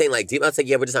not saying anything like deep. I was like,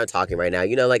 yeah, we're just not talking right now.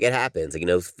 You know, like it happens. Like, you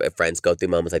know, friends go through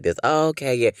moments like this. Oh,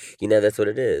 okay, yeah. You know, that's what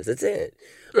it is. That's it.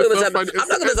 I'm not going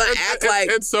to act like.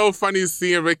 It's so funny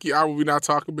seeing Ricky out when we're not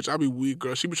talking, bitch. I be weak,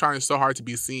 girl. She be trying so hard to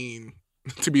be seen.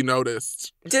 To be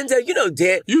noticed. Denzel, you know,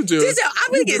 you do. Denzel,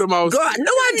 I do the most. Girl,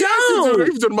 no, I don't.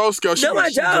 You do the most, girl. No, I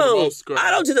don't.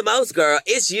 I don't do the most, girl.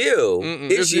 It's you.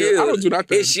 It's you. I don't do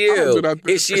nothing. It's you. I don't do nothing.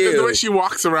 It's you. It's the way she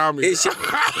walks around me. It's you.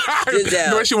 Denzel.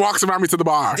 The way she walks around me to the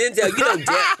bar. Denzel, you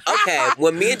know, okay,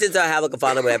 when me and Denzel have like a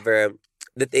fun or whatever,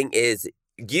 the thing is,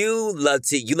 You love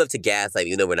to gaslight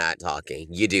me when we're not talking.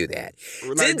 You do that.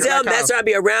 Like, Denzel mess around,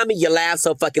 be around me. You laugh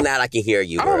so fucking loud I can hear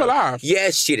you. I don't girl. laugh.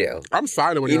 Yes, you do. I'm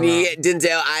silent when You you're need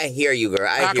Denzel. I hear you, girl.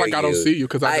 I act hear like you. I don't see you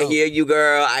because I don't. hear you,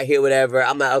 girl. I hear whatever.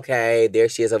 I'm like, okay, there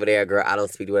she is over there, girl. I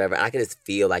don't speak to whatever. I can just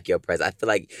feel like your presence. I feel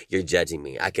like you're judging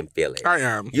me. I can feel it. I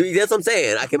am. That's what I'm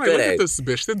saying. I can I'm feel like, it. look at this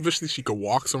bitch. This bitch, she could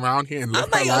walks around here and live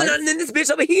I'm like, her life. oh, no, this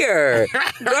bitch over here.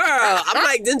 Girl, I'm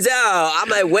like, Denzel. I'm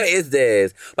like, what is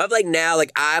this? But I'm like, now,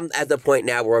 like, I'm at the point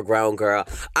now where we're grown, girl.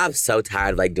 I'm so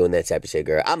tired of, like, doing that type of shit,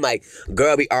 girl. I'm like,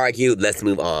 girl, we argued. Let's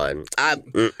move on.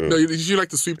 No, you like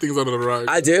to sweep things under the rug.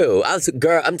 I do.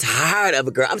 Girl, I'm tired of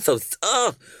it, girl. I'm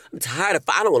tired of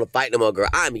I don't want to fight no more, girl.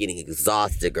 I'm getting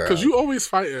exhausted, girl. Because you always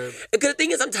fighting. Because the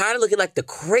thing is, I'm tired of looking like the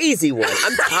crazy one.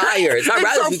 I'm tired. So I'd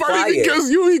rather It's so be funny quiet. because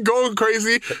you be going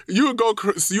crazy. You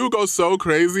go so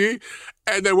crazy.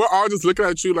 And then we're all just looking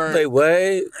at you like, Wait, what?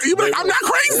 You be like, I'm not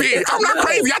crazy. I'm not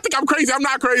crazy. I think I'm crazy. I'm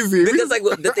not crazy. Because, like,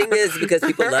 the thing is, because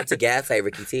people love to gaslight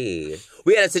Ricky T.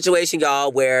 We had a situation,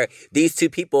 y'all, where these two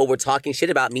people were talking shit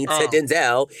about me to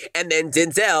Denzel, and then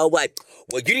Denzel, like,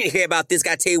 well, you didn't hear about this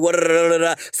guy, tell you what,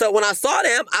 So when I saw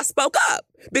them, I spoke up.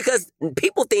 Because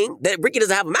people think that Ricky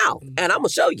doesn't have a mouth, and I'm going to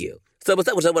show you. So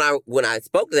when I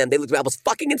spoke to them, they looked at me, I was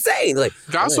fucking insane. Like,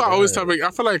 that's why I always tell Ricky.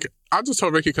 I feel like I just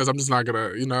told Ricky because I'm just not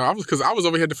gonna, because I was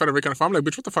over here defending Ricky on the phone. I'm like,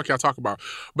 bitch, what the fuck y'all talk about?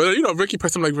 But Ricky,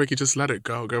 person like Ricky, just let it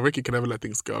go, girl. Ricky can never let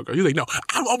things go, girl. He's like, no,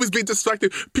 I'm always being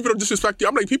disrespected. People don't disrespect you.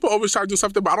 I'm like, people always try to do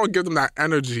something, but I don't give them that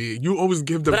energy. You always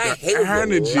give them that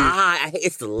energy.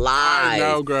 It's the lie. I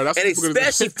know, girl. That's and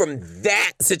especially from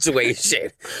that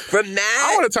situation. From that,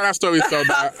 I want to tell that story so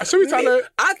bad. Should we tell it?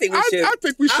 I think we should. I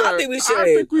think we should. I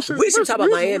think we should. We should talk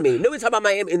about Miami. No, we talk about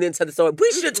Miami and then tell the story.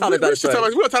 We should talk about the story.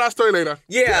 We're gonna tell that story later.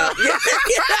 Yeah.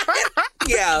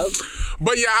 Yeah.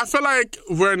 But yeah, I feel like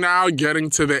we're now getting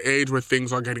to the age where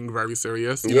things are getting very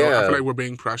serious. You know, I feel like we're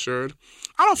being pressured.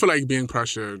 I don't feel like being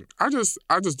pressured. I just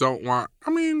don't want.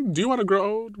 I mean, do you want to grow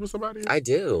old with somebody? I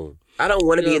do. I don't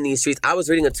want to be in these streets. I was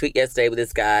reading a tweet yesterday with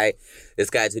this guy. This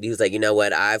guy tweeted, he was like, you know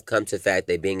what? I've come to the fact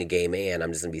that being a gay man,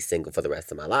 I'm just gonna be single for the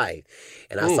rest of my life.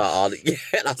 And I saw all the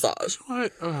and I saw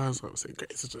what? I was gonna say,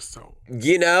 gays is just so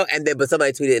but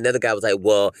somebody tweeted, another guy was like,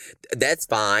 well, that's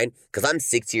fine, because I'm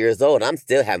 60 years old. I'm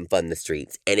still having fun in the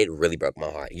streets. And it really broke my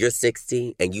heart. You're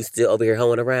 60 and you still over here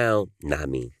hoeing around? Not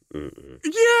me. Mm-mm.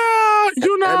 Yeah,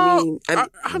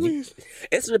 I mean,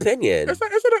 it's an opinion. It's an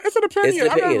opinion. It's an opinion.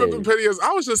 I don't know opinions.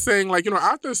 I was just saying, like,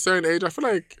 after a certain age, I feel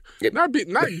like not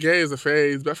gay is a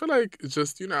phase, but I feel like it's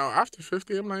just, after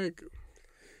 50, I'm like.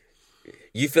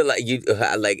 You feel like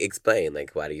explain,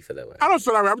 like, why do you feel that way? I don't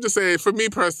feel that way. I'm just saying, for me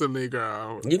personally,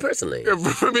 girl. You personally?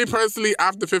 For me personally,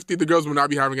 after 50, the girls will not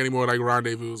be having any more, like,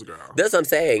 rendezvous, girl. That's what I'm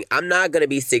saying. I'm not going to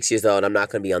be 6 years old. I'm not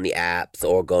going to be on the apps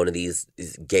or going to these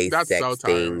gay sex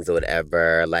things or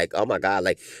whatever. Like, oh my God.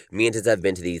 Like, me and Tiz have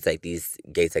been to these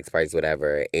gay sex parties or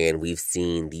whatever, and we've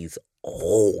seen these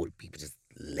old people just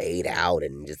laid out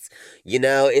and just,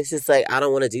 it's just like, I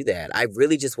don't want to do that. I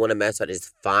really just want to mess around,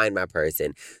 just find my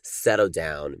person, settle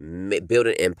down, build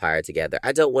an empire together.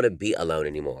 I don't want to be alone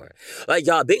anymore. Like,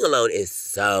 y'all, being alone is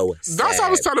so sad. That's what I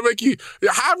was telling Ricky.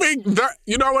 Having that,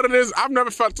 you know what it is? I've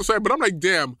never felt this way, but I'm like,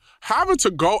 damn, having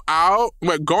to go out,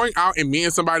 like going out and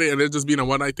meeting somebody and it just being a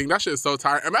one-night thing, that shit is so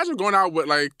tired. Imagine going out with,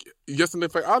 like, your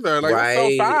significant other. Like, right.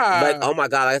 That's so fast. Like, oh my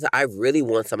God, I really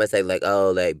want somebody to say, like,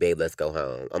 oh, like, babe, let's go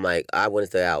home. I'm like, I want to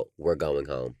stay out. We're going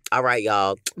home. All right,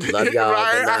 y'all. Love y'all.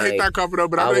 Right? I hate that couple though,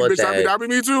 but I'm like, bitch, that be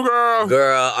me too, girl.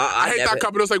 Girl, I hate that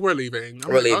couple. It's like, we're leaving.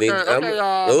 We're leaving. Okay,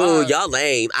 y'all. Ooh, y'all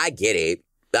lame. I get it.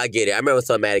 I remember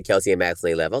so mad at Kelsey and Max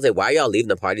when they left. I was like, why are y'all leaving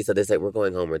the party? So they said, we're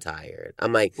going home, we're tired.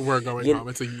 I'm like, we're going home.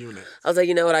 It's a unit. I was like,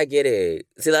 you know what? I get it.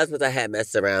 See, last month I had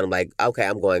messed around. I'm like, okay,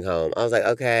 I'm going home. I was like,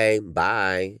 okay,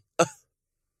 bye.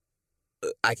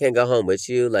 I can't go home with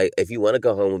you. Like, if you want to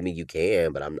go home with me, you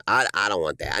can. But I don't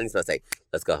want that. I need somebody to say,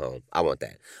 let's go home. I want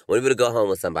that. I want you to go home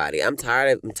with somebody. I'm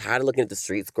tired of looking at the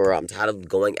streets, girl. I'm tired of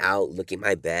going out, looking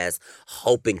my best,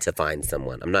 hoping to find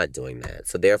someone. I'm not doing that.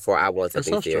 So therefore, I want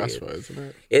something serious. It's so stressful, isn't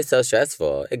it? It's so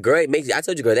stressful. Girl, I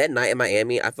told you, girl, that night in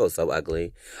Miami, I felt so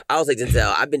ugly. I was like,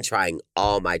 Denzel, I've been trying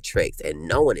all my tricks, and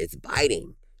no one is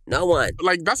biting. No one.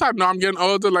 Like, that's how I know I'm getting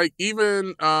older. Like,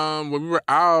 even when we were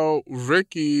out,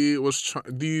 Ricky was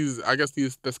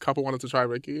this couple wanted to try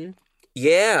Ricky.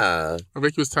 Yeah. And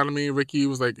Ricky was telling me, Ricky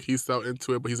was like, he's so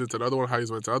into it, but he's into the other one. How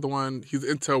he's into the other one. He's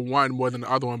into one more than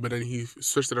the other one, but then he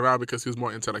switched it around because he was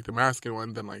more into, like, the masculine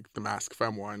one than, like, the mask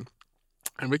femme one.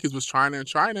 And Ricky's was trying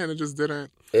it, and it just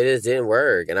didn't. It just didn't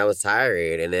work, and I was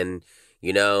tired. And then,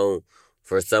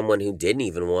 for someone who didn't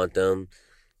even want them,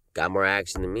 got more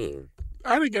action than me.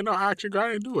 I didn't get no action, girl.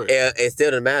 I didn't do it. It still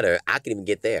didn't matter. I couldn't even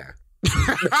get there.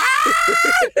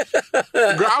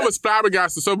 Girl, I was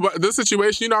flabbergasted. So, but this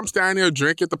situation, you know, I'm standing there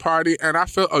drinking at the party, and I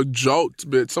felt a jolt,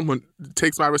 bitch. Someone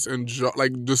takes my wrist and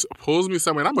just pulls me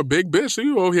somewhere. And I'm a big bitch, so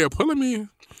you over here pulling me.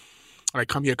 Like,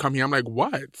 come here. I'm like,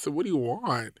 what? So what do you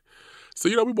want? So,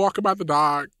 you know, we walk about the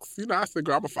docks. You know, I said,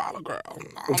 girl, I'm a follow girl. I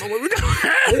don't know where we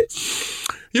going.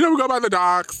 You know, we go by the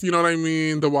docks, you know what I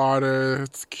mean? The water,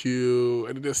 it's cute,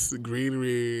 and this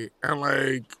greenery, and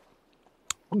like,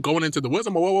 going into the woods,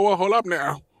 I'm like, whoa, hold up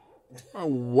now.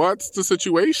 What's the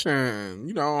situation?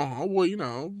 You know, oh, well, you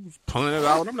know, pulling it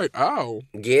out. I'm like, oh.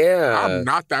 Yeah. I'm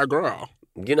not that girl.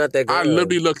 You're not that girl. I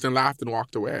literally looked and laughed and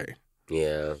walked away.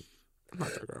 Yeah. I'm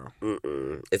not that girl.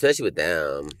 Mm-mm. Especially with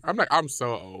them. I'm like, I'm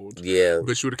so old. Yeah.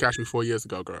 But you would have catch me 4 years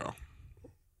ago, girl.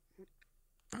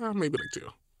 Maybe like 2.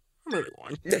 Maybe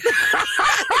 1. You just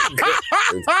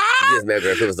remember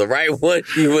if it was the right one,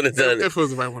 you would have done it. If it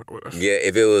was the right one, I would have. Yeah,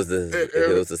 if it was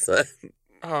the son.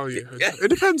 Oh yeah, it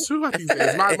depends too. These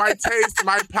days, my taste,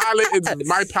 my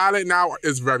palate now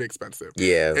is very expensive.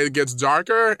 Yeah, it gets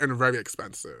darker and very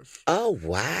expensive. Oh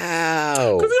wow!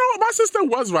 Because you know my sister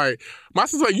was right. My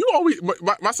sister like you always.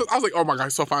 My sister, I was like, oh my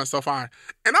god, so fine,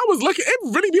 and I was looking. It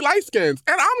really be light skins,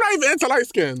 and I'm not even into light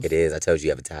skins. It is. I told you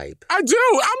have a type. I do.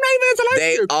 I'm not even into light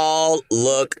skins. They all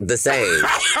look the same.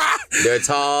 They're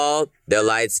tall. They're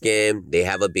light skinned. They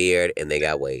have a beard and they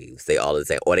got waves. They all the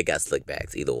same, or they got slick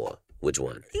backs. Either one. Which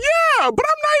one? Yeah, but I'm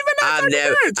not even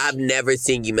that bitch. I've never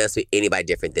seen you mess with anybody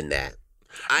different than that.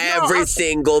 Every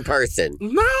single person.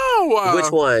 No.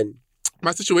 Which one? My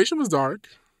situation was dark.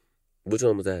 Which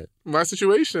one was that? My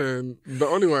situation, the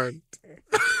only one.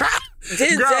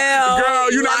 Denzel,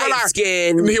 girl, you not gonna lie.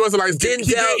 Skin. He was a light skin.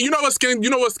 Denzel, you know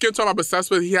what skin tone I'm obsessed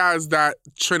with? He has that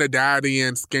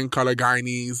Trinidadian skin color,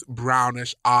 Guyanese,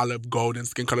 brownish, olive, golden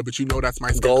skin color. But you know that's my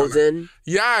skin golden? color.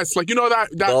 Yes, like you know that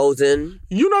golden.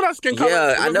 You know that skin color.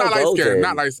 Yeah, I know not golden.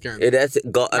 Light skin, not light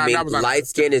skin. Light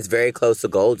skin is very close to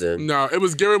golden. No, it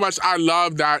was very much. I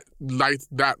love that light,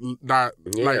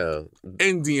 like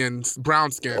Indian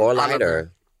brown skin or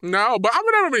lighter. No, but I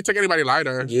would never really take anybody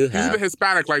lighter. He's either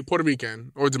Hispanic, like Puerto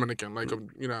Rican, or Dominican, like,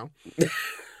 you know.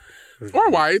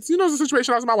 Or whites. You know the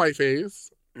situation. I was in my white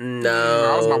phase. No.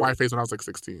 I was in my white phase when I was like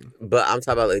 16. But I'm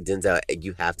talking about like Denzel.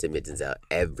 You have to admit Denzel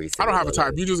every single I don't have a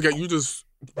type. You just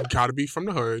gotta be from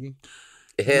the hood.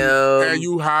 Him. And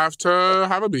you have to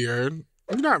have a beard.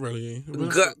 Not really.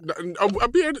 A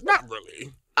beard, not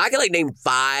really. I can like name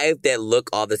 5 that look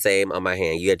all the same on my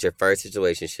hand. You had your first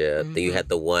situationship, then you had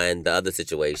the other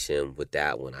situation with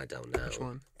that one. I don't know. Which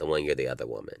one? The one you're the other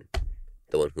woman.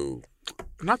 The one who.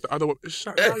 Not the other one.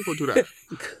 How you gonna do that?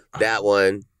 That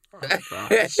one.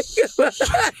 Oh,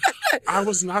 I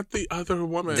was not the other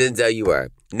woman. Denzel, you were.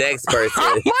 Next person.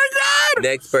 Oh my God!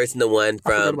 Next person, the one I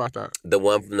forgot from about that. the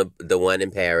one from the one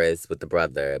in Paris with the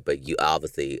brother. But you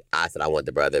obviously, I said I want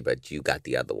the brother, but you got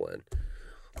the other one.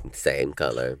 Same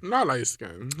color. Not light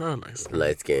skin.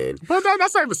 Light skin. But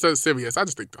that's not even so serious. I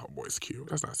just think the homeboy's cute.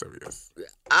 That's not serious.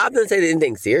 I didn't say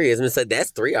anything serious. I said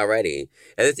that's 3 already.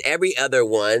 And it's every other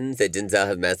one that Denzel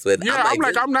have messed with. Yeah, I'm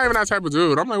not even that type of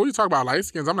dude. I'm like, what are you talking about, light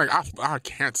skins? I'm like, I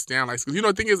can't stand light skins. You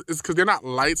know, the thing is because they're not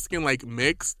light skin like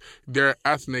mixed. They're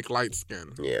ethnic light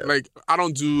skin. Yeah. Like, I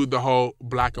don't do the whole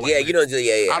black and white mix. You don't do,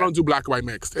 I don't do black and white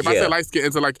mixed. If I say light skin,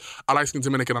 it's like a light skin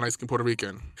Dominican, a light skin Puerto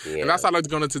Rican. Yeah. And that's why I like to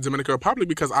go into Dominican Republic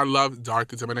because I love dark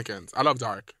Dominicans. I love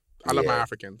dark. I love my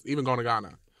Africans. Even going to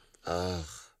Ghana.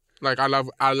 Like I love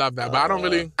that, but I don't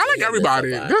really. I like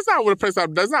everybody. There's not one place.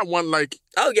 There's not one like.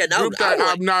 Oh yeah, no.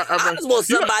 I just want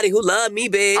somebody who love me,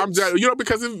 bitch. I'm just,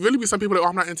 because it really be some people that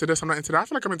I'm not into this. I'm not into that. I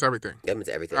feel like I'm into everything. I'm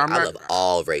into everything. I love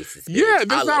all races. Bitch. Yeah,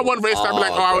 there's not one race that I'm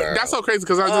like, that's so crazy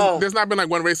because there's not been like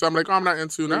one race that I'm like, I'm not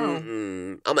into.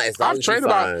 No, I'm like, I've trained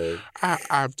about.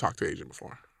 I've talked to Asian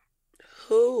before.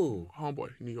 Who? Homeboy,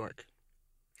 New York.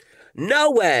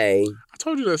 No way. I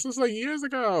told you this. This was like years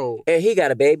ago. And he got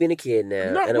a baby and a kid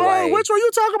now. No, bro, which one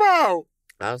you talking about?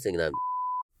 I was thinking of.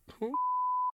 Who?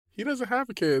 He doesn't have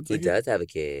a kid. He does have a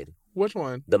kid. Which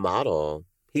one? The model.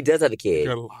 He does have a kid.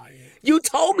 You're lying. You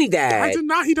told me that. I did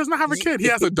not. He does not have a kid. He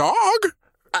has a dog.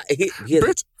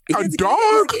 Bitch, a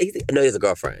dog? No, he has a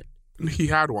girlfriend. He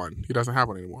had one. He doesn't have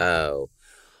one anymore.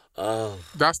 Oh.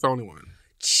 That's the only one.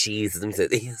 Jesus,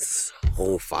 he's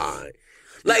so fine.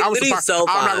 Like, I was literally so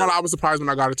fine. I'm not gonna lie, I was surprised when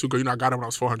I got it too, girl. You know, I got it when I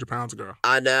was 400 pounds, girl.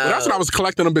 I know. But that's when I was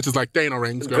collecting them bitches like Thanos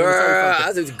rings, girl.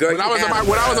 When I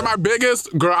was at my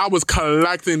biggest, girl, I was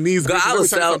collecting these bitches. Let me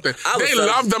tell you something. They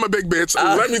love them a big bitch.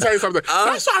 Let me tell you something.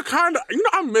 That's why I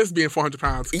I miss being 400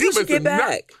 pounds. You should get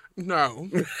back. No.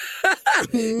 Yeah,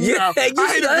 no. I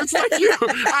hate a bitch like you.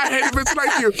 I hate a bitch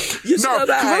like you. No,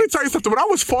 because let me tell you something. When I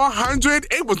was 400,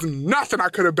 it was nothing I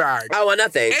could have bagged. I want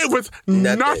nothing. It was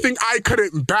nothing I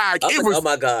couldn't bag. It was oh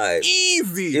my God.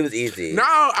 easy. It was easy.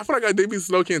 Now, I feel like they'd be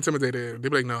low-key intimidated. They'd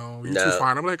be like, no, you're too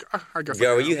fine. I'm like, I guess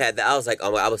Girl, I when you had that, I was like,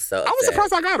 oh my, I was so upset. I was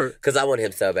surprised I got it. Because I wanted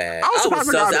him so bad. I was surprised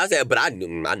I got it. I said, but I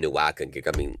knew why I couldn't get.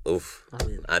 I mean, oof.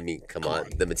 I mean, come on.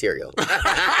 The material.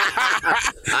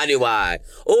 I knew why.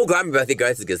 Oh, girl, I remember, I think girl, I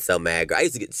used to get so mad, girl. I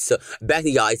used to get so, back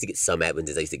then, y'all, I used to get so mad when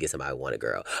I used to get somebody I wanted,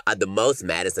 girl. The most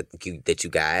maddest that you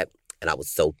got, and I was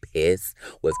so pissed,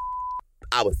 was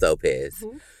I was so pissed.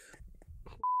 Mm-hmm.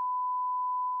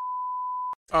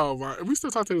 Oh, my. We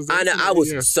still talk to this. I know. I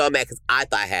was so mad because I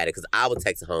thought I had it because I was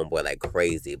texting homeboy like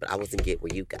crazy, but I wasn't getting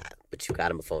where you got. But you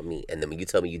got him before me. And then when you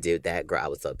told me you did that, girl, I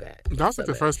was so bad. That was like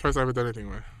the first person I ever done anything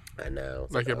with. I know.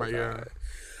 Like, in my, yeah.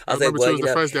 I was like, well, you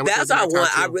know, that's what I want.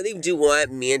 Tattoo. I really do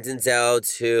want me and Denzel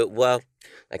to, well,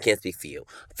 I can't speak for you.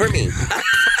 For me,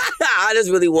 I just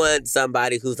really want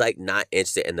somebody who's like not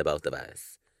interested in the both of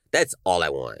us. That's all I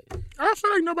want. I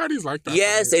feel like nobody's like that.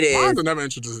 Yes, it is. Mine's never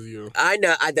interested in you. I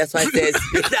know. That's why I said,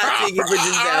 not speaking for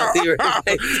Denzel.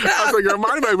 I was like, your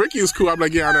mind like Ricky is cool. I'm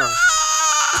like, yeah, I know.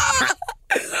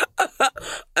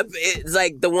 It's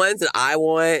like the ones that I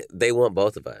want, they want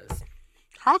both of us.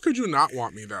 How could you not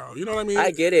want me though? You know what I mean?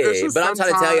 I get it, but I'm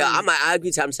trying to tell you, I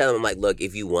agree. I'm telling him, I'm like, look,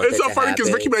 if you want, it's so funny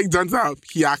because Ricky Blake Denzel,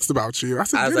 he asked about you. I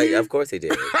was like, of course he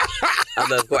did. I'm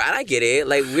like, of course, and I get it.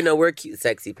 Like, you know, we're a cute,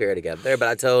 sexy pair together. But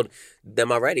I told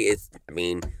them already.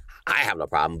 I have no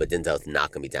problem, but Denzel's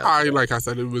not gonna be down. Like I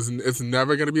said, it's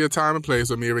never gonna be a time and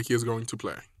place where me and Ricky is going to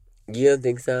play. You don't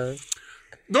think so?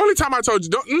 The only time I told you,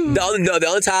 the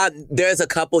only time there's a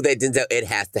couple that Denzel, it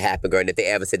has to happen, girl. And if they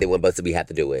ever said they want both, we have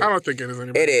to do it. I don't think it is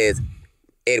anymore. It is.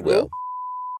 It will.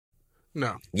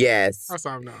 No. Yes. That's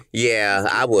all no. Yeah,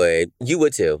 I would. You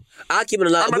would too. I'll keep it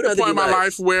alive. I'm at the point in my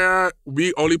life where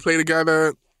we only play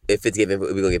together. If it's given,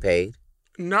 we're gonna get paid.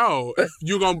 No, if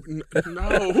you gonna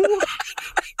no.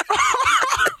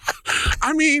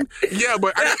 I mean, yeah,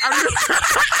 but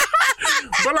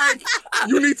but like,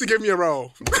 you need to give me a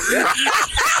role.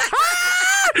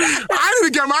 I need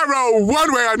to get my role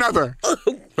one way or another.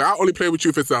 But I only play with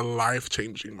you if it's a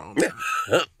life-changing moment.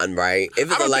 I'm right.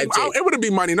 If it's a life-changing... It wouldn't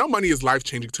be money. No money is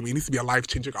life-changing to me. It needs to be a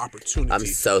life-changing opportunity. I'm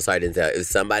so sorry to tell. If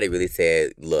somebody really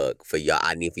said, look, for y'all,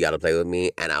 I need for y'all to play with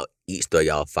me, and I'll each throw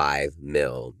y'all $5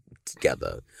 million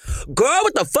together. Girl,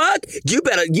 what the fuck? You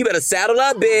better saddle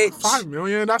up, bitch. $5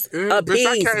 million? That's it. A piece,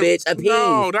 bitch. A piece.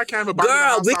 No, that can't even buy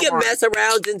Girl, we can mess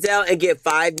around, Denzel, and get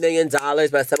 $5 million,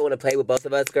 but someone want to play with both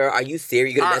of us, girl. Are you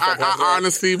serious? You gonna mess up?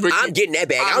 Honestly, Ricky, I'm getting that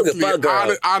bag. I don't give a fuck,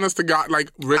 girl. Honest to God, like,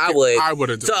 Ricky, I would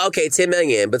have done. So, okay, $10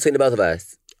 million between the both of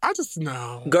us. I just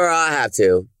know. Girl, I have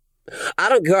to. I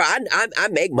don't, girl. I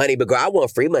make money, but girl, I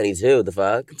want free money too. The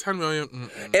fuck, $10 million.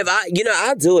 Mm-mm. If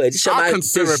I'll do it. I'll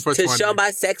consider it for 20. To show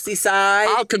my sexy side.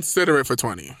 I'll consider it for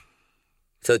 20.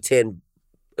 So 10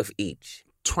 of each.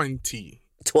 20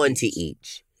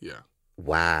 each. Yeah.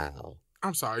 Wow.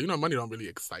 I'm sorry. You know, money don't really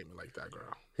excite me like that,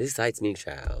 girl. It excites me,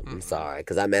 child. I'm sorry,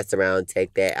 because I messed around.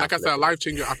 Take that. Like I said, a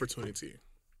life-changing opportunity.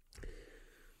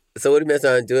 So what do we mess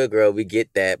around and do it, girl? We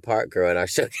get that part, girl, and our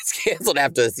show gets canceled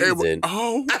after a season.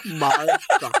 Oh my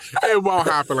God. It won't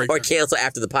happen like that. Or cancel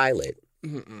after the pilot.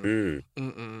 Mm-mm.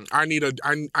 Mm-mm. I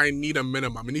need a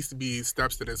minimum. It needs to be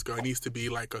steps to this, girl. It needs to be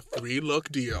like a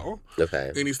 3-look deal.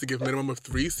 Okay. It needs to give minimum of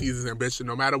 3 seasons, and bitch,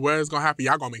 no matter where it's gonna happen,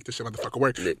 y'all gonna make this shit motherfucker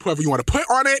work. Whoever you want to put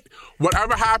on it,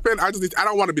 whatever happened, I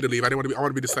don't want to be the lead. I want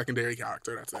to be the secondary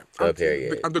character. That's it.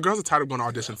 Period. The girls are tired of going to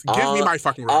auditions. Give me my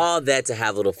fucking role. All that to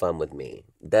have a little fun with me.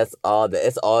 That's all that.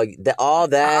 It's all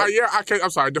that. Yeah, I can't. I'm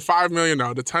sorry. The $5 million,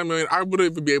 no. The $10 million, I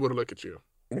wouldn't even be able to look at you.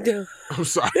 I'm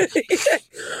sorry.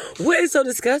 What is so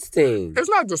disgusting? It's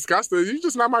not disgusting. You're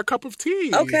just not my cup of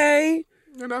tea. Okay.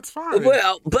 And that's fine.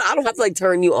 Well, but I don't have to like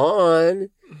turn you on.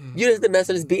 Mm-hmm. You just the mess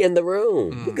just be in the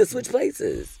room. Mm-hmm. We could switch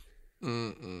places.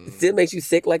 Mm-hmm. It still makes you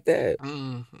sick like that.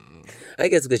 Mm-hmm. I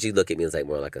guess because you look at me as like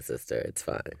more like a sister. It's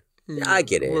fine. Yeah, I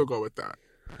get it. We'll go with that.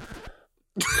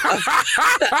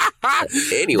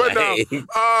 Anyway, but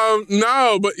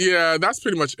no, but yeah, that's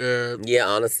pretty much it. Yeah,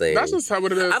 honestly, that's just how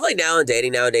it is. I feel like now in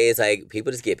dating nowadays, like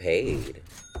people just get paid.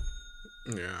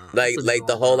 Yeah, like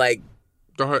the whole like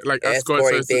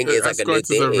escorting thing is like a new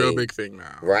thing. Is a real big thing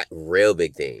now, right? Real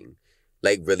big thing,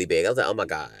 like really big. I was like, oh my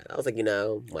God. I was like,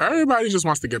 wow. Everybody just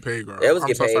wants to get paid, girl.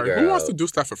 Girl. Who wants to do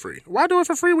stuff for free? Why do it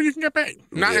for free when you can get paid?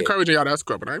 Not encouraging y'all to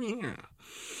escort, but I mean,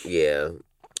 yeah.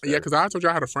 Yeah, because I told you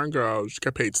I had a friend girl. She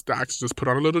got paid stacks. Just put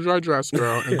on a little dry dress,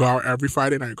 girl, and go out every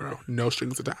Friday night, girl. No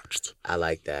strings attached. I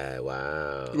like that.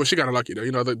 Wow. Well, she got it lucky, though.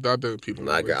 You know, the other people.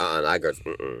 My girl, my girls,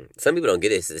 some people don't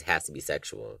get it. It has to be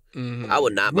sexual. I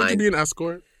would not Would mind. you be an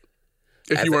escort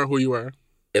if you weren't who you were?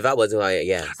 If I wasn't who I am,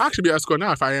 yeah. I actually be an escort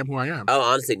now if I am who I am. Oh,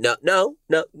 honestly, no,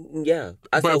 yeah.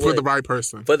 But for the right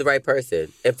person. For the right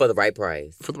person. And for the right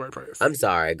price. For the right price. I'm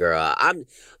sorry, girl.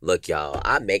 Look, y'all,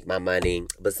 I make my money,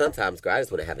 but sometimes, girl, I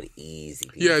just want to have an easy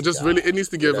piece. Yeah, just really, it needs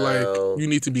to give, you know? you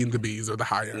need to be in the B's or the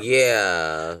high end.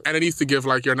 Yeah. And it needs to give,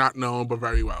 you're not known, but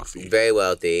very wealthy. Very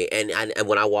wealthy. And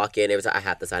when I walk in, every time I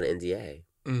have to sign an NDA.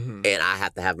 Mm-hmm. And I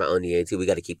have to have my own NDA, too. We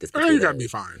got to keep this. You got to be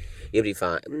fine. You'll be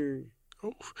fine.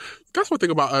 Oh, that's one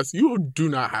thing about us. You do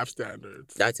not have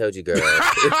standards. I told you, girl.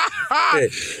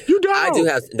 You don't.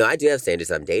 I do have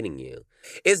standards. I'm dating you.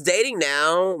 Is dating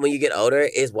now, when you get older,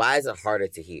 why is it harder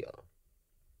to heal?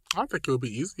 I think it would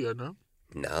be easier, no?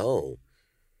 No.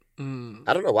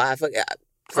 I don't know why. I feel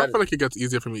like it gets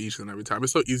easier for me each and every time.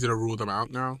 It's so easy to rule them out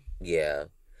now. Yeah.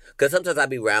 Because sometimes I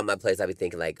be around my place, I be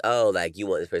thinking you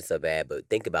want this person so bad, but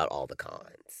think about all the cons.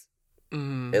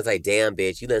 It's like, damn,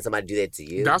 bitch, you let somebody do that to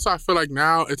you? That's why I feel like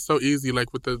now it's so easy.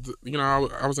 Like, with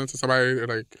I was into somebody,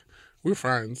 we were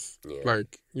friends. Yeah.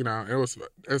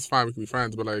 It's fine, we can be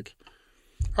friends, but, I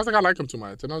was like, I like him too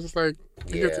much. And I was just like...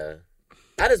 Yeah.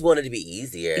 I just wanted it to be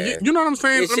easier. You know what I'm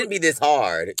saying? It shouldn't be this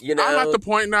hard, you know? I'm at the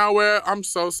point now where I'm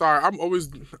so sorry.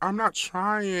 I'm not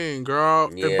trying,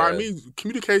 girl. Yeah. If by me, if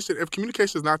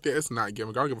communication is not there, it's not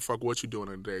given. I don't give a fuck what you're doing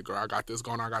in the day, girl. I got this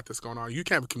going on, You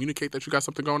can't communicate that you got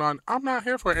something going on. I'm not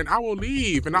here for it, and I will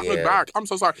leave and not look back. I'm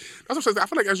so sorry. That's what I'm saying. I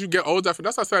feel like as you get older,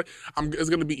 that's why I said it's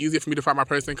going to be easier for me to find my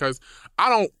person, because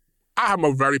I'm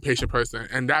a very patient person,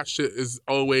 and that shit is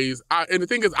always. And the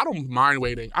thing is, I don't mind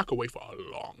waiting. I could wait for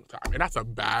a long time, and that's a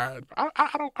bad. I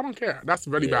don't care. That's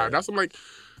really bad. That's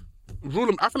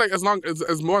ruling. I feel like as long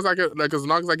as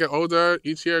I get older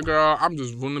each year, girl, I'm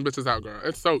just ruling bitches out, girl.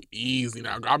 It's so easy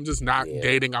now. Girl. I'm just not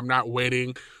dating. I'm not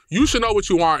waiting. You should know what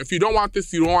you want. If you don't want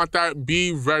this, you don't want that.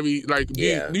 Be very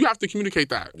you have to communicate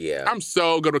that. Yeah. I'm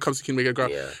so good when it comes to communicating, girl.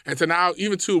 Yeah. And to now,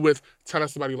 even too with telling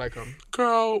somebody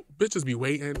girl, bitches be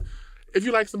waiting. If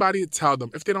you like somebody, tell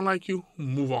them. If they don't like you,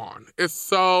 move on. It's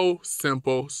so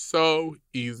simple, so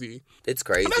easy. It's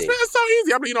crazy. It's so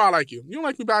easy. I like you. You don't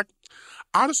like me back.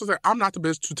 I just say I'm not the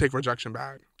bitch to take rejection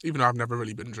back, even though I've never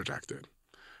really been rejected.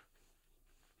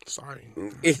 Sorry.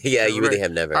 Yeah, you really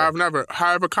have never. I've never.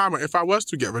 However, if I was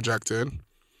to get rejected,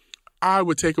 I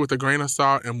would take it with a grain of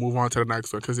salt and move on to the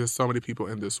next one, because there's so many people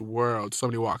in this world, so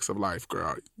many walks of life,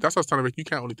 girl. That's what I was telling Rick. You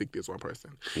can't only think there's one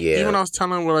person. Yeah. Even I was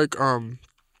telling her,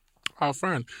 our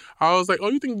friend, I was like, oh,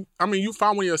 you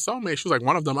found one of your soulmates. She was like,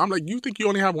 one of them. I'm like, you think you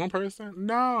only have one person?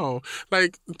 No.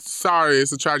 Sorry,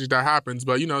 it's a tragedy that happens,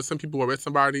 but, some people were with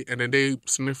somebody, and then they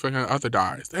significant other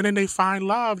dies. And then they find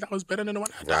love that was better than the one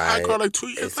that died, girl, 2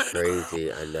 years later. It's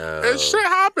crazy, I know. And shit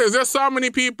happens. There's so many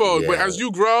people. But as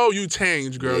you grow, you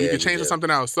change, girl. You can change to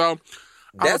something else. So,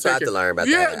 that's what I have to learn about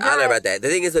that. Girl. I learn about that. The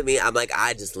thing is with me, I'm like,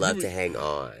 I just love to hang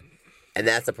on. And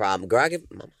that's the problem. Girl,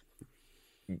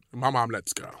 my mom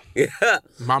lets go. Yeah.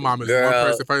 My mom is one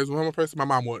person. If I was one more person,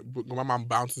 my mom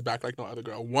bounces back like no other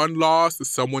girl. One loss,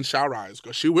 someone shall rise.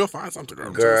 Girl, she will find something.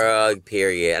 Girl,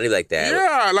 period. I need like that.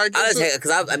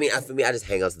 Yeah, for me, I just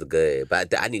hang on to the good.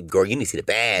 But I need, girl, you need to see the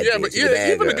bad. Yeah,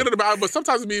 even the good and the bad. But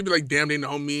sometimes it be like, damn, they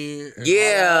know me.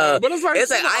 Yeah, but it's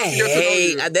like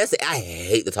I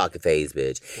hate the talking phase,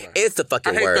 bitch. Right. It's the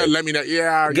fucking word. That let me know.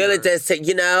 Yeah, good to say,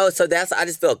 so I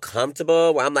just feel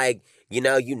comfortable where I'm like, you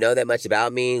know that much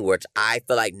about me, which I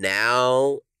feel like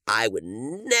now I would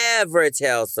never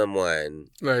tell someone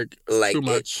too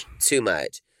much. Too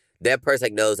much. That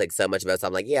person knows so much about it. So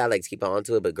I'm like, yeah, I like to keep on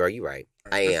to it, but girl, you're right.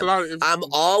 I am. I'm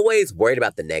always worried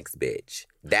about the next bitch.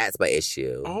 That's my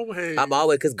issue. Always. I'm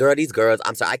always, because girl, these girls,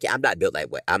 I'm sorry, I'm not built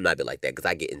I'm not built like that because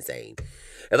I get insane.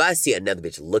 If I see another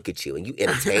bitch look at you and you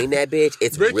entertain that bitch,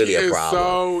 it's really a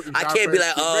problem. I can't be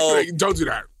like, oh. Ricky, don't do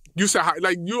that. You said,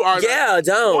 you are. Yeah,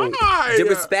 don't. Why? To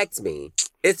respect me.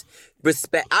 It's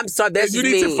respect. I'm sorry, that's you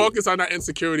just need me. to focus on that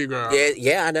insecurity, girl.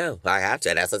 Yeah, I know. I have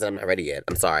to. That's what I'm not ready yet.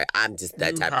 I'm sorry. I'm just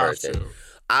that type of person.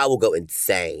 I will go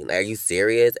insane. Are you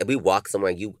serious? If we walk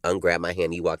somewhere and you ungrab my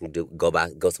hand, you walk and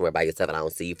go somewhere by yourself and I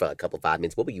don't see you for a couple 5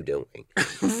 minutes, what were you doing?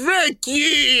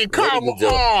 Ricky, come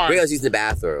on. We're using the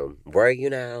bathroom. Were you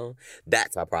now?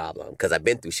 That's my problem. Because I've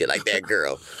been through shit like that,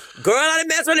 girl. Girl, I done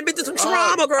messed around and been through some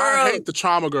trauma, girl. I hate the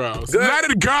trauma, girls. Girl,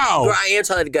 let it go. Girl, I am trying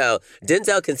to let it go.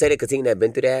 Denzel can say that because he ain't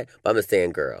been through that, but I'm just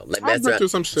saying, girl. I've been through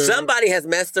some shit. Somebody has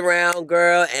messed around,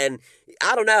 girl, and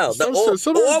I don't know.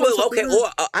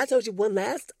 I told you one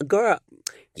last girl.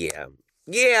 Yeah.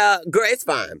 Yeah, girl, it's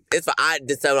fine. It's fine. I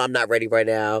just know I'm not ready right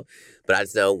now. But I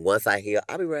just know once I heal,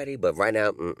 I'll be ready. But right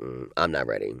now, I'm not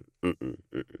ready.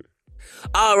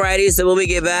 Alrighty, so when we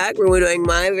get back, we're doing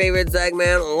my favorite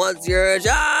segment, What's Your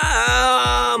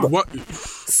Job? What?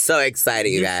 So excited,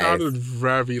 you guys. Sounded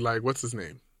very like, what's his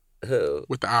name? Who?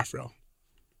 With the afro.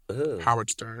 Who? Howard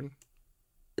Stern.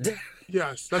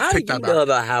 Yes, let's How take do that you back. know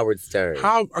about Howard Stern?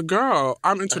 A girl.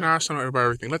 I'm international about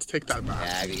everything. Let's take that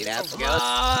back.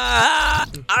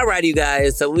 Alright, you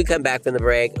guys. So when we come back from the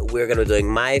break, we're going to be doing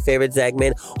my favorite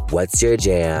segment, What's Your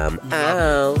Jam?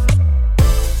 Oh.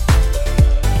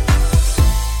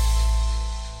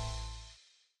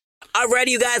 Alrighty,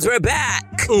 you guys, we're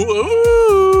back.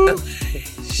 Ooh.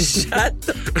 Shut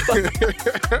the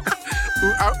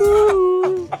fuck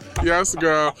Ooh. Yes,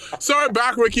 girl. So we're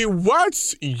back, Ricky.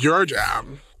 What's your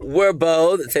jam? We're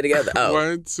both, say together. Oh.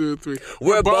 1, 2, 3.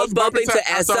 We're both bumping to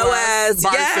SOS.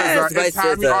 By Yes, SZA. by It's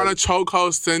had me SZA. on a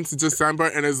chokehold since December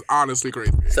and is honestly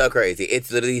crazy. So crazy.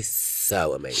 It's literally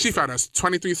so amazing. She found us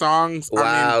 23 songs. Wow,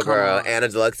 I mean, come girl. on. And a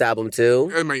deluxe album,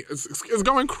 too. I mean, it's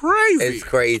going crazy. It's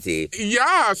crazy.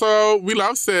 Yeah, so we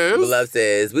love sis. We love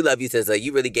sis. We love you, sis. Like,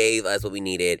 you really gave us what we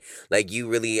needed. Like, you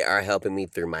really are helping me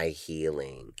through my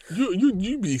healing.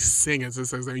 You be singing,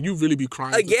 sis. You really be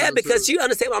crying. Yeah, because you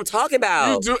understand what I'm talking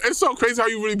about. You do. It's so crazy how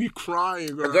you really be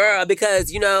crying, girl. Girl,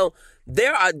 because,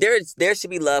 there should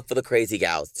be love for the crazy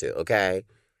gals, too, okay?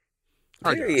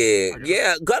 I guess. Period.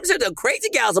 Yeah, I'm sure the crazy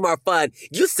gals are more fun.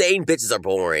 You sane bitches are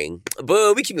boring.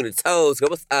 Boo, we keep you on the toes. Girl,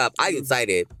 what's up? I'm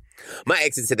excited. My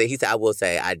ex said that. He said, I will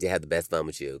say, I did have the best fun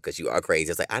with you because you are crazy.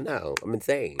 I was like, I know. I'm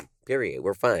insane. Period.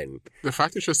 We're fun. The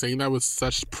fact that you're saying that with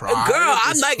such pride. Girl,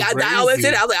 I'm is like, I always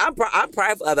say that. I'm like, I'm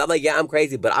prideful of it. I'm like, yeah, I'm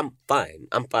crazy, but I'm fun.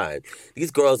 I'm fun.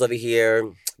 These girls over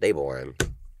here, they boring.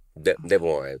 They're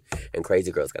boring. And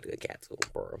crazy girls got a good cat too,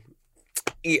 girl.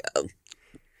 Yeah.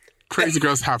 Crazy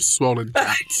girls have swollen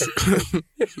cats.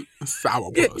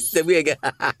 Sourpuss.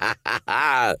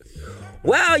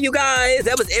 Well, you guys,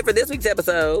 that was it for this week's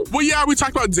episode. Well, yeah, we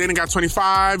talked about dating at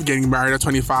 25, getting married at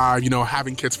 25,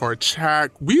 having kids for a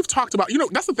check. We've talked about,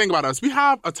 that's the thing about us. We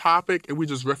have a topic and we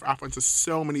just riff off into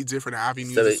so many different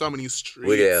avenues and so many streets.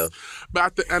 We do. But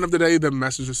at the end of the day, the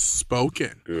message is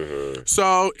spoken. Mm-hmm.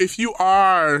 So if you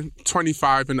are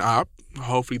 25 and up,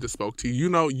 hopefully this spoke to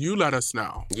you. You let us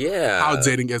know how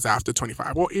dating is after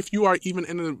 25. Or if you are even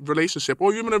in a relationship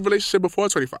or you're in a relationship before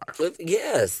 25.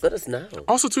 Yes, let us know.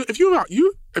 Also, too, if you're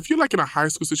like in a high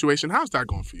school situation, how's that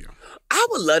going for you? I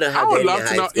would love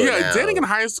to know. Yeah, dating in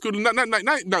high school. Not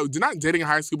dating in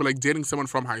high school, but like dating someone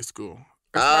from high school.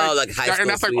 It's like high school. And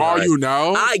that's like all you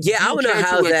know? Yeah, I want to know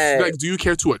how that. Like, do you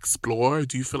care to explore?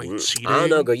 Do you feel like cheating? I don't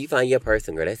know, girl. You find your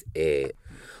person, girl. That's it.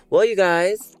 Well, you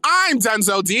guys. I'm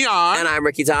Denzel Dion. And I'm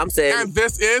Ricky Thompson. And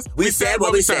this is We Said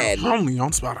What We Said. Only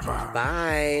on Spotify.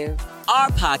 Bye. Our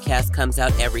podcast comes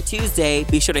out every Tuesday.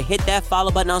 Be sure to hit that follow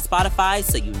button on Spotify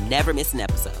so you never miss an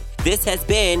episode. This has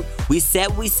been We Said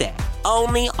What We Said,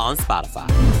 only on Spotify.